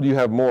 what do you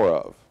have more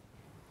of?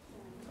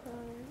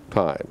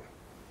 Time.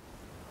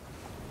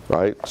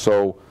 Right?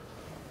 So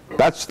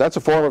that's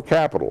a form of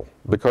capital,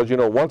 because you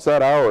know once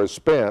that hour is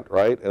spent,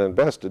 right, and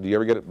invested, do you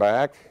ever get it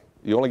back?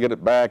 You only get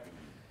it back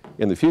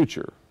in the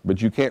future,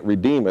 but you can't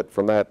redeem it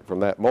from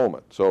that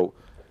moment. So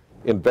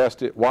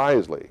invest it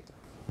wisely.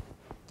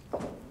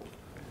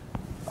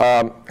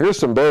 Here's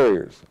some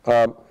barriers.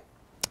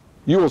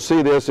 You will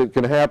see this. It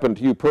can happen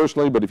to you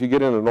personally, but if you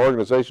get in an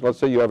organization, let's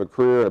say you have a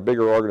career in a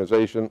bigger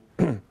organization.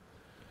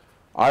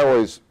 I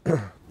always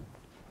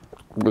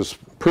was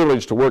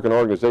privileged to work in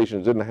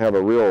organizations that didn't have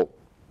a real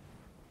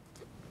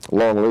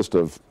long list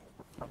of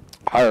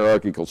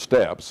hierarchical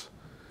steps.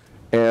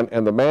 And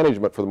the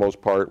management, for the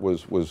most part,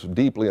 was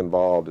deeply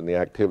involved in the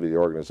activity of the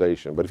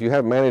organization. But if you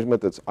have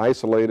management that's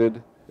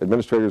isolated,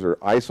 administrators are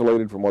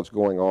isolated from what's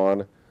going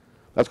on,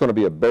 that's going to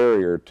be a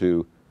barrier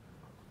to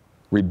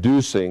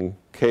reducing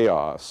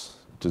chaos,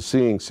 to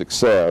seeing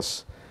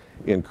success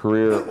in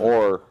career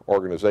or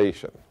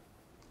organization.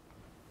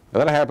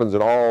 And that happens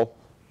in all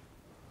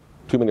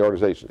too many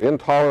organizations.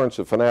 Intolerance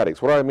of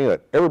fanatics. What do I mean?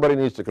 That everybody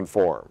needs to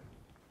conform.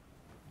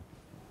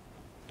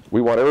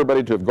 We want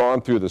everybody to have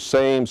gone through the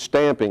same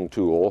stamping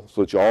tool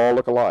so that you all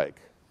look alike,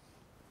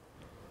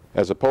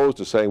 as opposed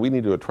to saying we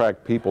need to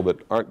attract people that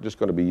aren't just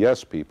going to be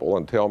yes people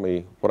and tell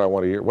me what I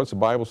want to hear. What's the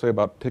Bible say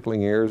about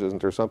tickling ears? Isn't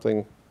there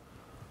something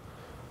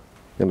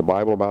in the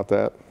Bible about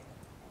that?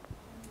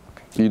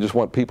 You just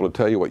want people to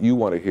tell you what you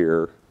want to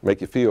hear,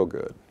 make you feel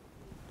good.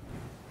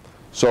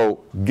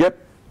 So get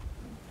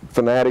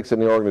fanatics in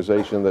the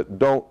organization that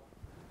don't,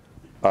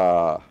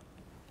 or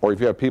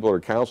if you have people that are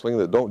counseling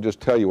that don't just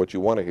tell you what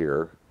you want to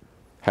hear,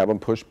 have them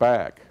push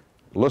back,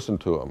 listen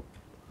to them,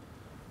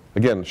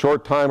 Again,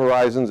 short time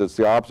horizons, it's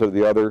the opposite of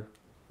the other.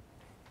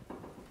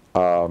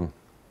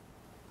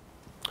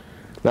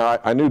 Now,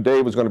 I knew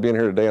Dave was going to be in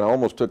here today, and I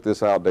almost took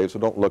this out, Dave, so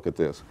don't look at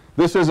this.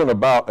 This isn't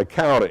about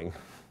accounting.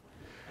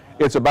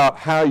 It's about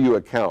how you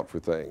account for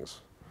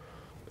things.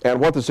 And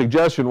what the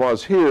suggestion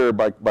was here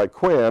by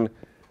Quinn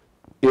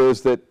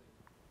is that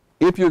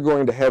if you're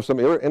going to have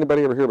something,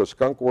 anybody ever hear of a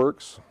skunk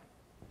works?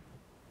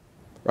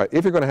 Right,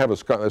 if you're going to have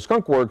a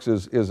skunk works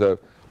is a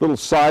little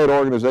side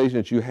organization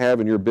that you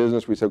have in your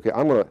business where you say, okay,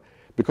 I'm going to,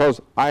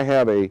 because I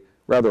have a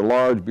rather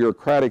large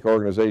bureaucratic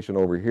organization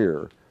over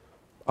here,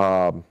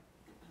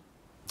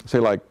 say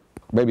like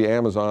maybe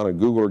Amazon and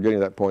Google are getting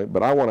to that point,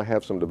 but I want to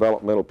have some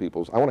developmental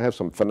people. I want to have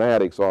some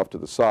fanatics off to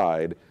the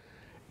side,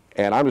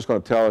 and I'm just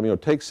going to tell them,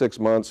 take 6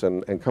 months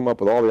and come up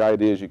with all the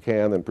ideas you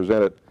can and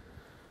present it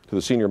to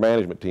the senior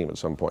management team at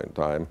some point in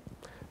time.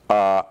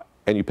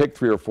 And you pick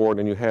 3 or 4, and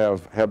then you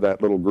have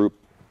that little group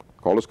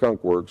called a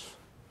skunk works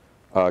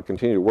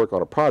continue to work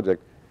on a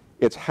project.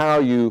 It's how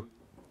you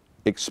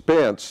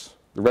expense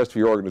the rest of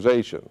your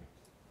organization.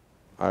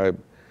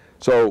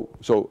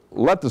 So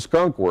let the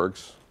skunk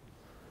works,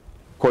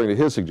 according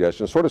to his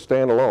suggestion, sort of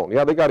stand alone.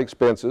 Yeah, they got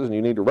expenses, and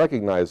you need to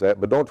recognize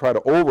that, but don't try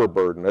to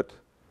overburden it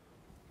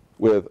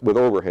with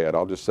overhead.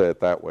 I'll just say it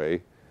that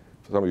way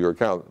for some of your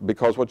accounts,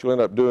 because what you'll end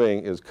up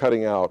doing is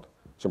cutting out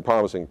some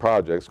promising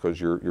projects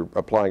because you're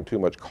applying too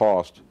much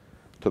cost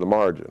to the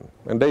margin.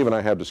 And Dave and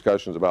I have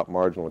discussions about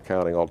marginal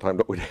accounting all the time,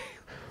 don't we, Dave?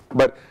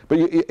 But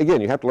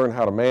again, you have to learn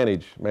how to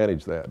manage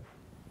that.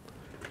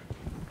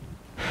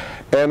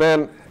 And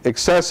then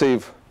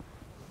excessive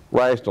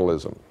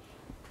rationalism.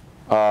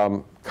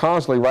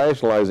 Constantly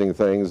rationalizing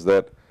things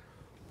that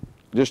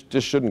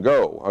just shouldn't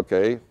go,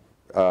 okay?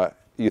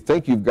 You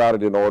think you've got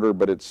it in order,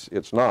 but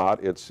it's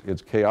not.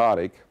 It's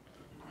chaotic.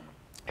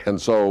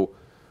 And so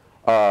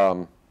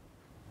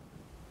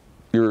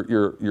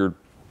you're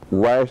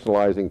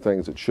rationalizing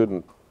things that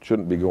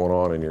shouldn't be going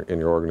on in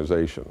your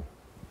organization.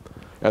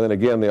 And then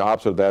again, the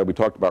opposite of that, we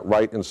talked about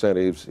right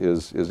incentives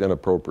is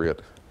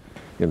inappropriate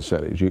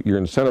incentives. You're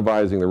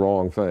incentivizing the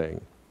wrong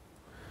thing.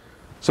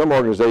 Some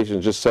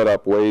organizations just set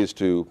up ways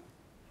to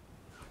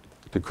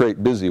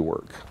create busy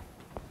work.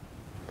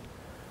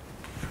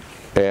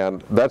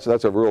 And that's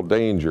a real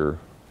danger.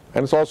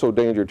 And it's also a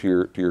danger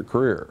to your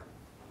career.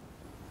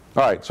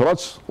 All right, so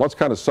let's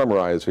kind of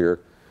summarize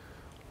here.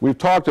 We've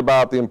talked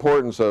about the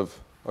importance of,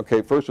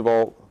 okay, first of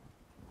all,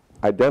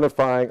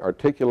 identifying,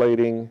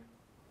 articulating,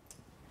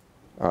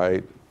 all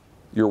right,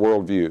 your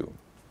worldview.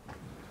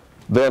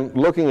 Then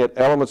looking at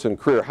elements in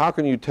career. How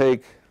can you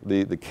take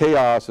the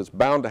chaos that's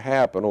bound to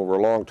happen over a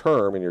long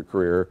term in your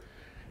career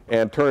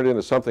and turn it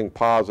into something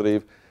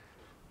positive?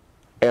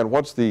 And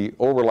what's the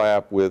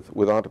overlap with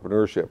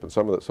entrepreneurship and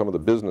some of the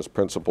business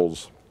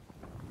principles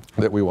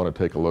that we want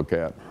to take a look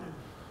at?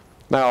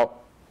 Now,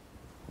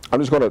 I'm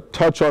just going to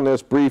touch on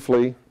this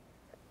briefly.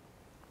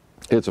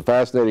 It's a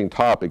fascinating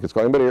topic.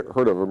 Anybody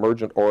heard of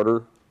emergent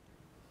order?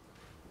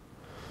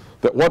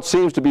 That what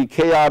seems to be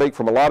chaotic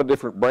from a lot of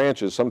different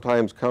branches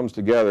sometimes comes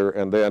together,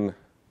 and then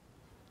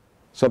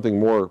something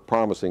more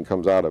promising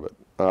comes out of it.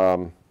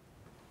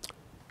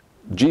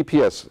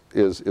 GPS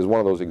is one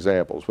of those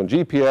examples. When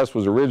GPS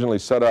was originally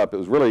set up, it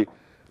was really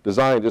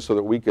designed just so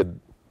that we could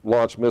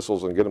launch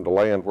missiles and get them to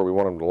land where we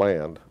want them to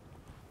land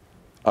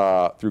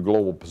through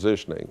global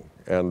positioning.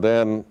 And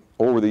then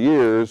over the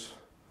years,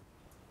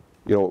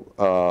 the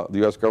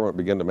U.S. government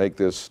began to make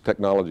this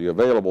technology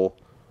available.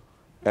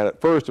 And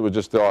at first it was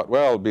just thought,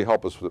 well, it'd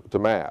help us to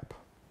map.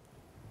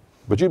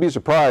 But you'd be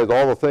surprised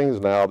all the things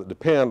now that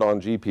depend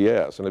on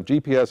GPS. And if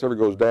GPS ever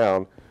goes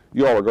down,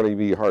 you all are going to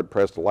be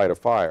hard-pressed to light a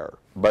fire.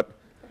 But,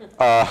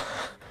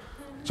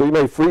 so you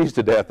may freeze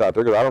to death out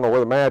there because I don't know where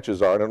the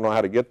matches are. I don't know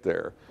how to get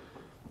there.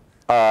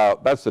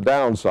 That's the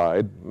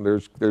downside.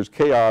 There's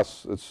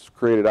chaos that's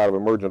created out of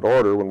emergent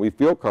order when we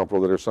feel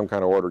comfortable that there's some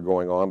kind of order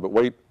going on, but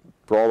wait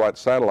for all that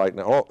satellite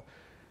now. Oh,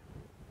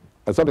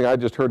 and something I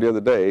just heard the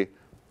other day,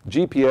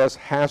 GPS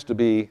has to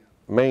be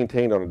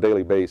maintained on a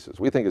daily basis.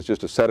 We think it's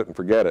just to set it and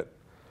forget it.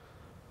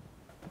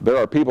 There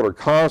are people that are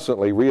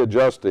constantly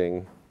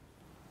readjusting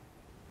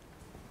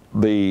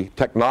the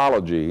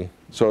technology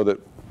so that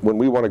when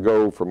we want to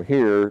go from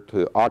here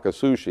to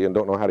Akasushi and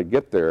don't know how to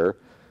get there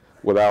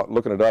without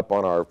looking it up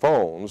on our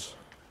phones,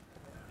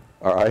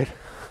 all right?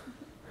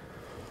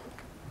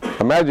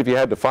 Imagine if you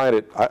had to find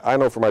it. I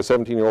know for my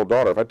 17-year-old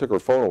daughter, if I took her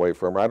phone away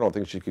from her, I don't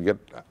think she could get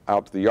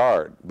out to the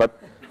yard. But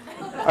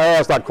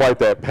it's not quite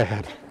that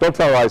bad. Don't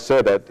tell her I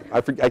said that.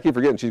 I keep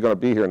forgetting she's going to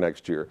be here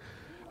next year.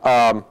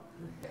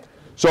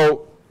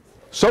 So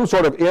some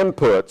sort of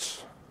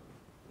inputs,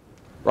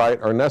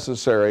 right, are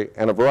necessary,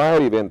 and a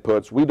variety of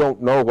inputs. We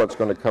don't know what's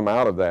going to come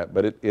out of that,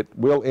 but it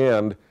will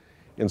end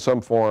in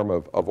some form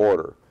of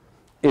order.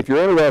 If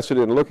you're interested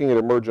in looking at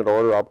emergent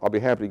order, I'll be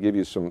happy to give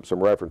you some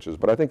references,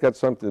 but I think that's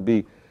something to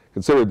be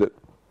considered. That,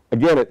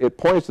 again, it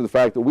points to the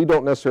fact that we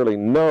don't necessarily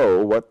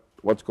know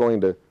what's going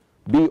to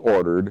be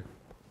ordered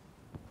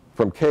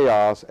from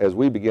chaos as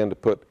we begin to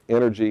put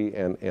energy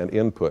and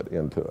input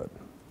into it.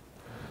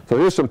 So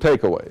here's some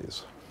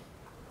takeaways.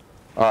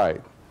 All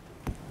right.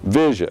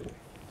 Vision.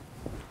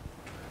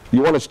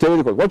 You want to stay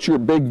the course. What's your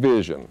big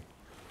vision?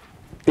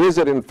 Is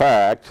it in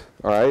fact,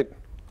 all right,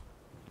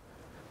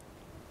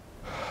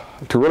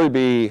 to really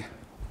be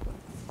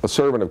a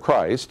servant of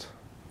Christ,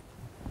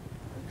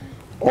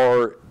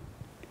 or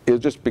is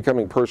just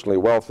becoming personally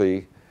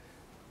wealthy?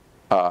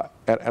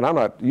 And I'm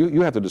not,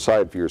 you have to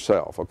decide for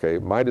yourself, okay?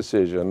 My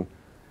decision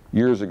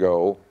years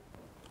ago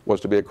was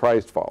to be a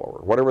Christ follower.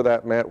 Whatever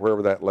that meant,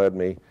 wherever that led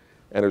me,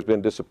 and there's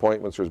been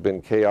disappointments, there's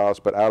been chaos,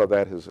 but out of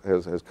that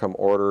has come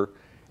order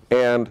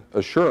and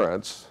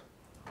assurance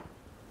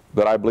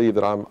that I believe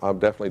that I'm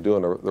definitely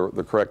doing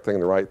the correct thing,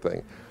 the right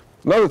thing.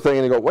 Another thing,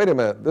 and you go, wait a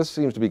minute, this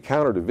seems to be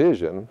counter to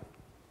vision.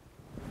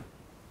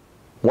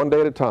 One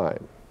day at a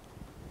time,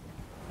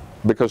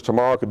 because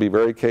tomorrow could be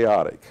very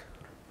chaotic.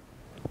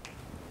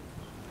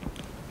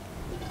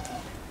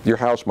 Your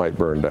house might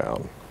burn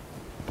down.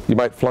 You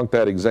might flunk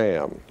that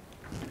exam.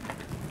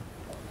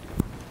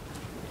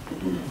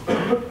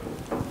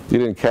 You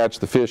didn't catch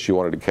the fish you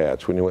wanted to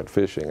catch when you went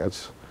fishing.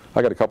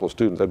 I got a couple of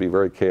students that'd be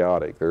very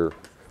chaotic.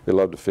 They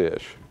love to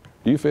fish.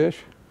 Do you fish?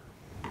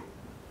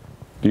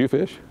 Do you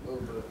fish? A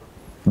little bit.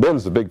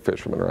 Ben's the big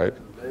fisherman, right?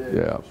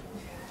 Yeah.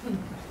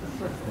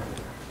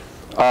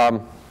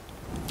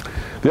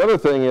 The other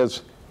thing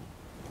is,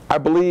 I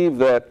believe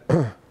that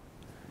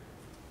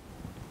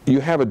you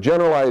have a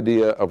general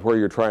idea of where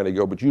you're trying to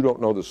go, but you don't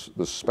know the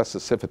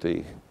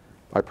specificity.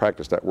 I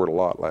practiced that word a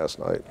lot last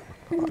night.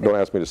 Don't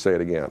ask me to say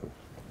it again.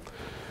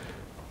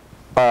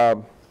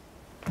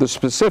 The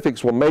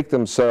specifics will make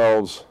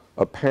themselves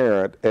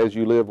apparent as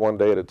you live one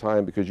day at a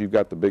time because you've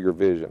got the bigger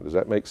vision. Does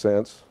that make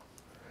sense?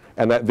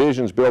 And that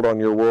vision's built on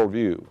your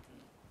worldview.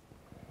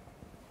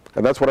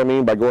 And that's what I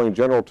mean by going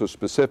general to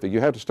specific. You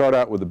have to start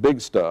out with the big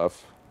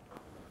stuff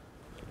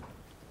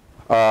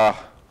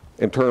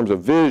in terms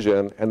of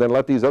vision, and then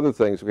let these other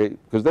things, okay,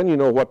 because then you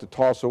know what to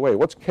toss away.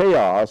 What's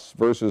chaos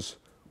versus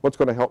what's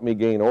going to help me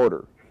gain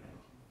order?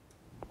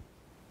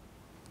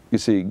 You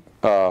see,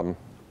 I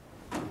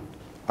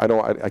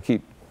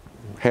keep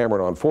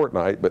hammering on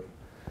Fortnite, but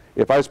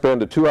if I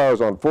spend 2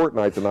 hours on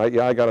Fortnite tonight,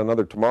 yeah, I got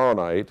another tomorrow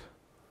night.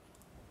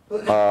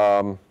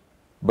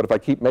 But if I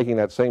keep making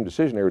that same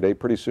decision every day,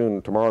 pretty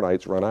soon tomorrow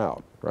nights run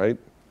out, right?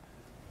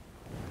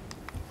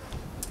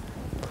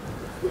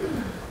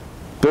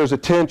 There's a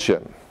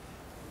tension.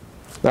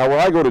 Now, when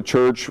I go to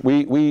church,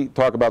 we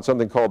talk about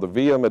something called the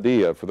Via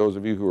Media. For those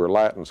of you who are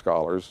Latin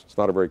scholars, it's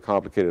not a very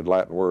complicated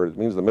Latin word. It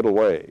means the middle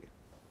way.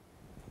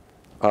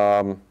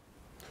 But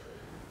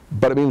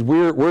it means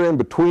we're in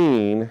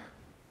between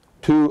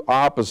two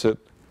opposite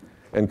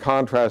and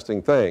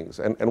contrasting things,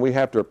 and we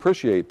have to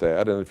appreciate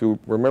that. And if you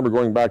remember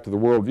going back to the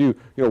worldview,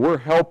 we're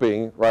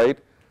helping, right?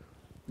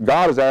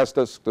 God has asked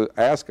us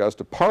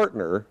to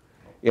partner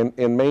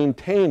in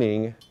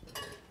maintaining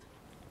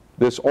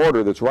this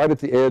order that's right at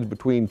the edge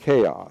between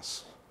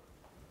chaos,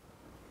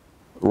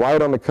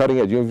 right on the cutting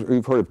edge.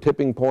 You've heard of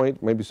tipping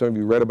point. Maybe some of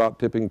you read about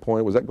tipping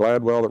point. Was that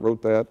Gladwell that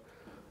wrote that?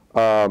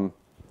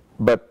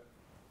 But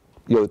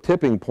the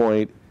tipping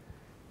point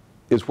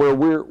is where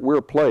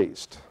we're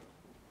placed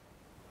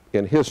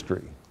in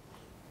history.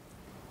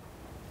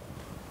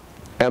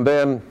 And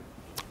then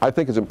I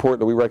think it's important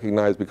that we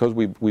recognize, because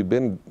we've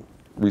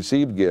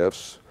received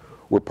gifts,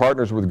 we're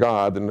partners with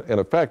God, and in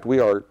effect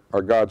we are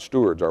God's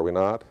stewards, are we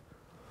not?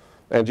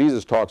 And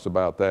Jesus talks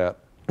about that.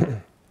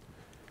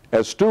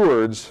 As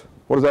stewards,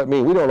 what does that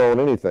mean? We don't own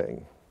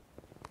anything.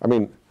 I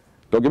mean,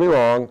 don't get me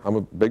wrong, I'm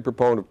a big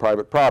proponent of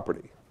private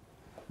property.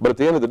 But at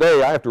the end of the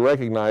day, I have to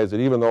recognize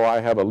that even though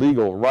I have a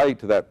legal right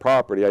to that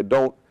property, I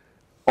don't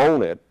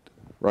own it,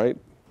 right?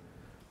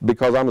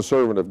 Because I'm a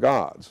servant of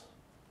God's.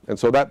 And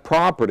so that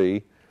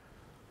property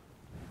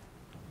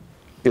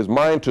is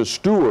mine to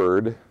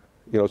steward,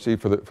 see,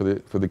 for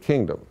the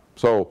kingdom.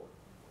 So,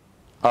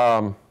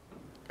 and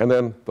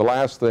then the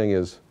last thing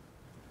is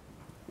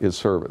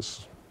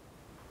service.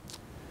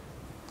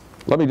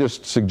 Let me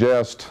just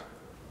suggest,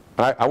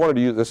 I wanted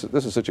to use,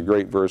 this is such a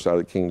great verse out of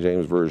the King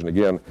James Version.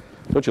 Again,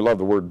 don't you love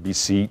the word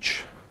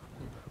beseech?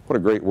 What a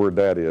great word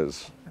that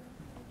is.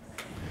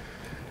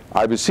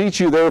 I beseech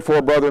you,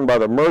 therefore, brethren, by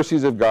the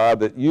mercies of God,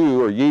 that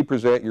you or ye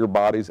present your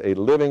bodies a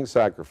living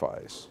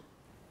sacrifice.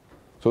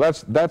 So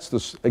that's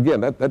this, again,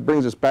 that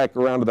brings us back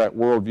around to that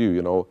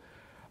worldview,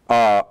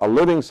 a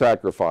living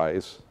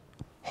sacrifice,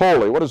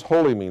 holy. What does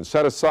holy mean?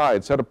 Set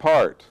aside, set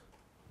apart.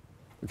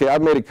 Okay,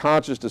 I've made a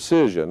conscious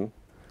decision,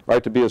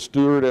 right, to be a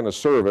steward and a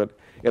servant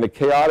in a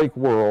chaotic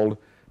world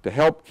to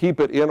help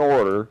keep it in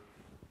order,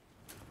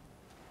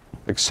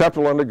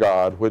 acceptable unto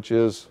God, which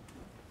is,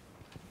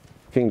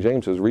 King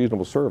James says,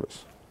 reasonable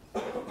service.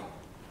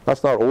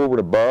 That's not over and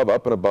above,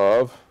 up and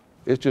above.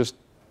 It's just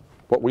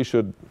what we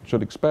should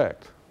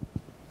expect.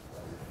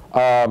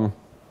 And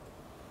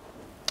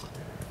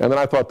then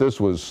I thought this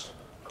was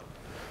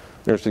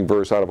an interesting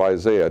verse out of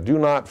Isaiah. Do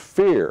not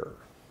fear.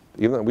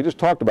 Even though we just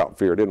talked about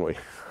fear, didn't we?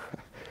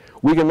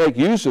 We can make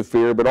use of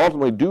fear, but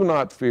ultimately do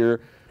not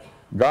fear.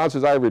 God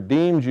says, I have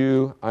redeemed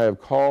you. I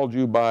have called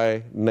you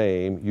by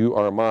name. You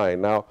are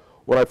mine. Now,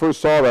 when I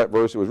first saw that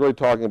verse, it was really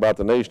talking about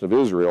the nation of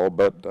Israel,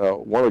 but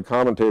one of the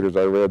commentators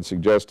I read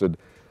suggested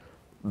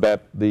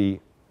that the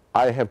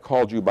I have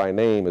called you by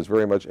name is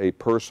very much a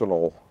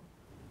personal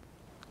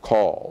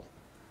call.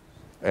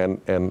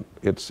 And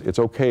it's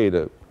okay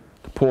to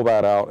pull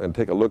that out and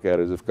take a look at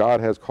it. As if God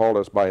has called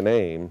us by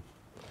name,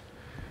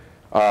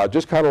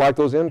 just kind of like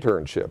those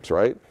internships,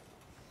 right?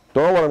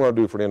 Don't know what I'm going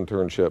to do for an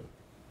internship,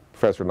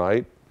 Professor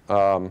Knight.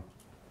 All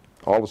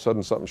of a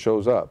sudden something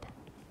shows up.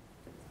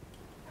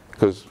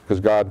 Because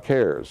God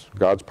cares.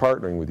 God's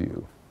partnering with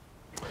you.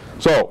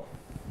 So,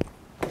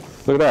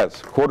 look at that.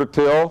 It's quarter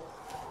till.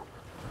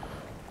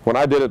 When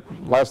I did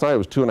it last night, it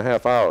was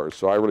 2.5 hours,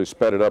 so I really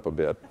sped it up a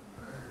bit.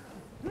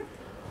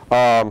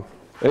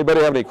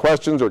 Anybody have any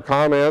questions or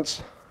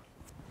comments?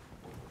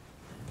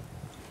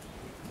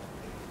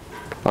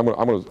 I'm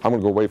going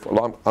to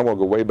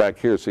go way back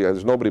here. See,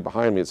 there's nobody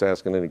behind me that's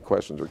asking any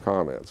questions or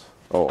comments.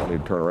 Oh, I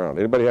need to turn around.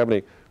 Anybody have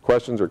any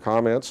questions or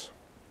comments?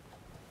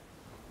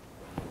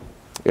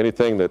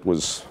 Anything that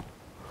was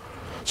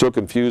so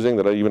confusing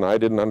that even I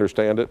didn't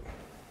understand it?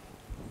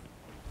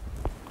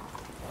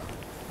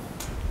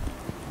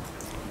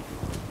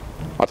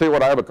 I'll tell you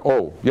what, I have a,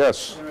 oh,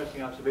 yes.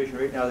 Interesting observation.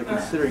 Right now they're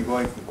considering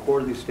going from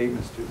quarterly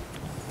statements to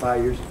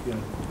 5 years,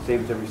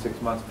 statements every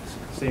 6 months. It's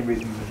the same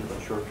reason you mentioned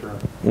about short term.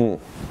 And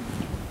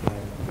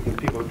because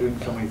people are doing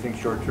so many things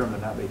short term,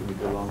 they're not making a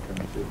good long term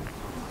decisions.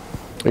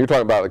 You're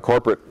talking about the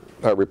corporate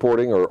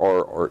reporting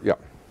or yeah.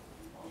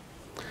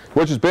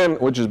 Which has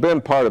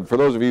been part of, for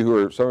those of you who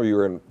are, some of you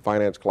are in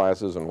finance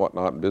classes and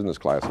whatnot, and business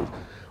classes,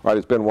 right,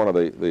 it's been one of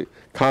the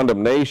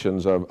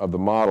condemnations of the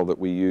model that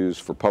we use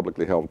for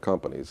publicly held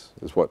companies,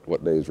 is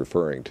what Dave's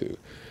referring to.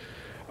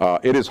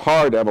 It is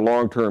hard to have a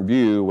long-term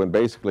view when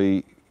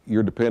basically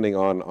you're depending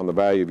on the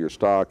value of your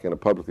stock in a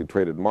publicly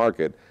traded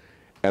market,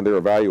 and they're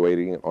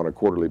evaluating it on a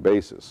quarterly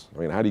basis. I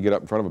mean, how do you get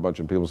up in front of a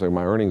bunch of people and say,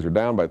 my earnings are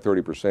down by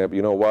 30%, but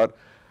you know what?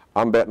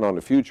 I'm betting on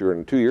the future,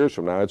 and 2 years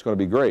from now, it's going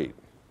to be great.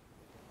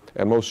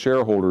 And most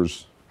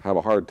shareholders have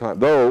a hard time.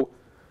 Though,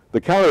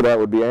 the counter to that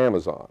would be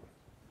Amazon.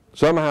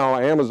 Somehow,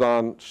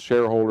 Amazon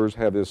shareholders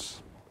have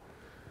this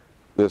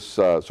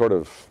sort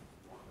of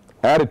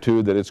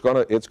attitude that it's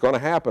going to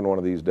happen one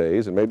of these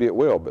days, and maybe it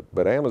will.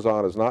 But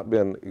Amazon has not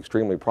been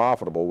extremely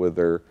profitable with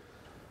their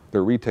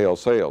retail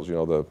sales. You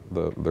know,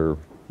 their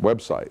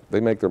website.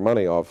 They make their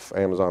money off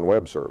Amazon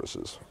Web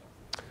Services.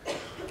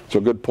 So,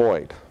 good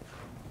point.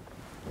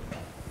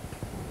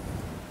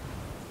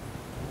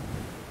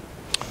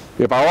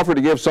 If I offer to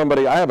give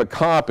somebody, I have a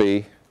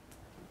copy,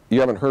 you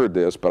haven't heard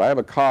this, but I have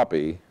a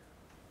copy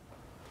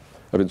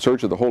of In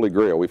Search of the Holy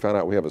Grail. We found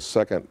out we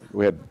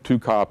had 2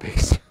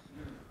 copies.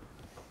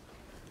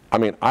 I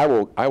mean, I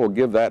will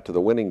give that to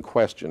the winning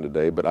question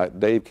today, but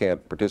Dave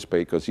can't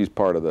participate because he's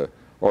part of the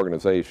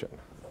organization.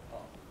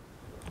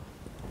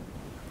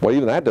 Well,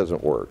 even that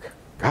doesn't work.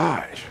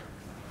 Gosh.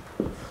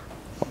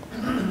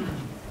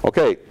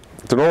 Okay.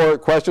 If there are no other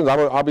questions,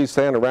 I'll be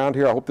standing around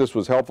here. I hope this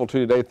was helpful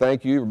to you today.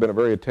 Thank you. You've been a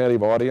very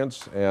attentive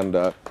audience, and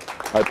I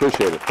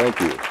appreciate it. Thank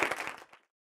you.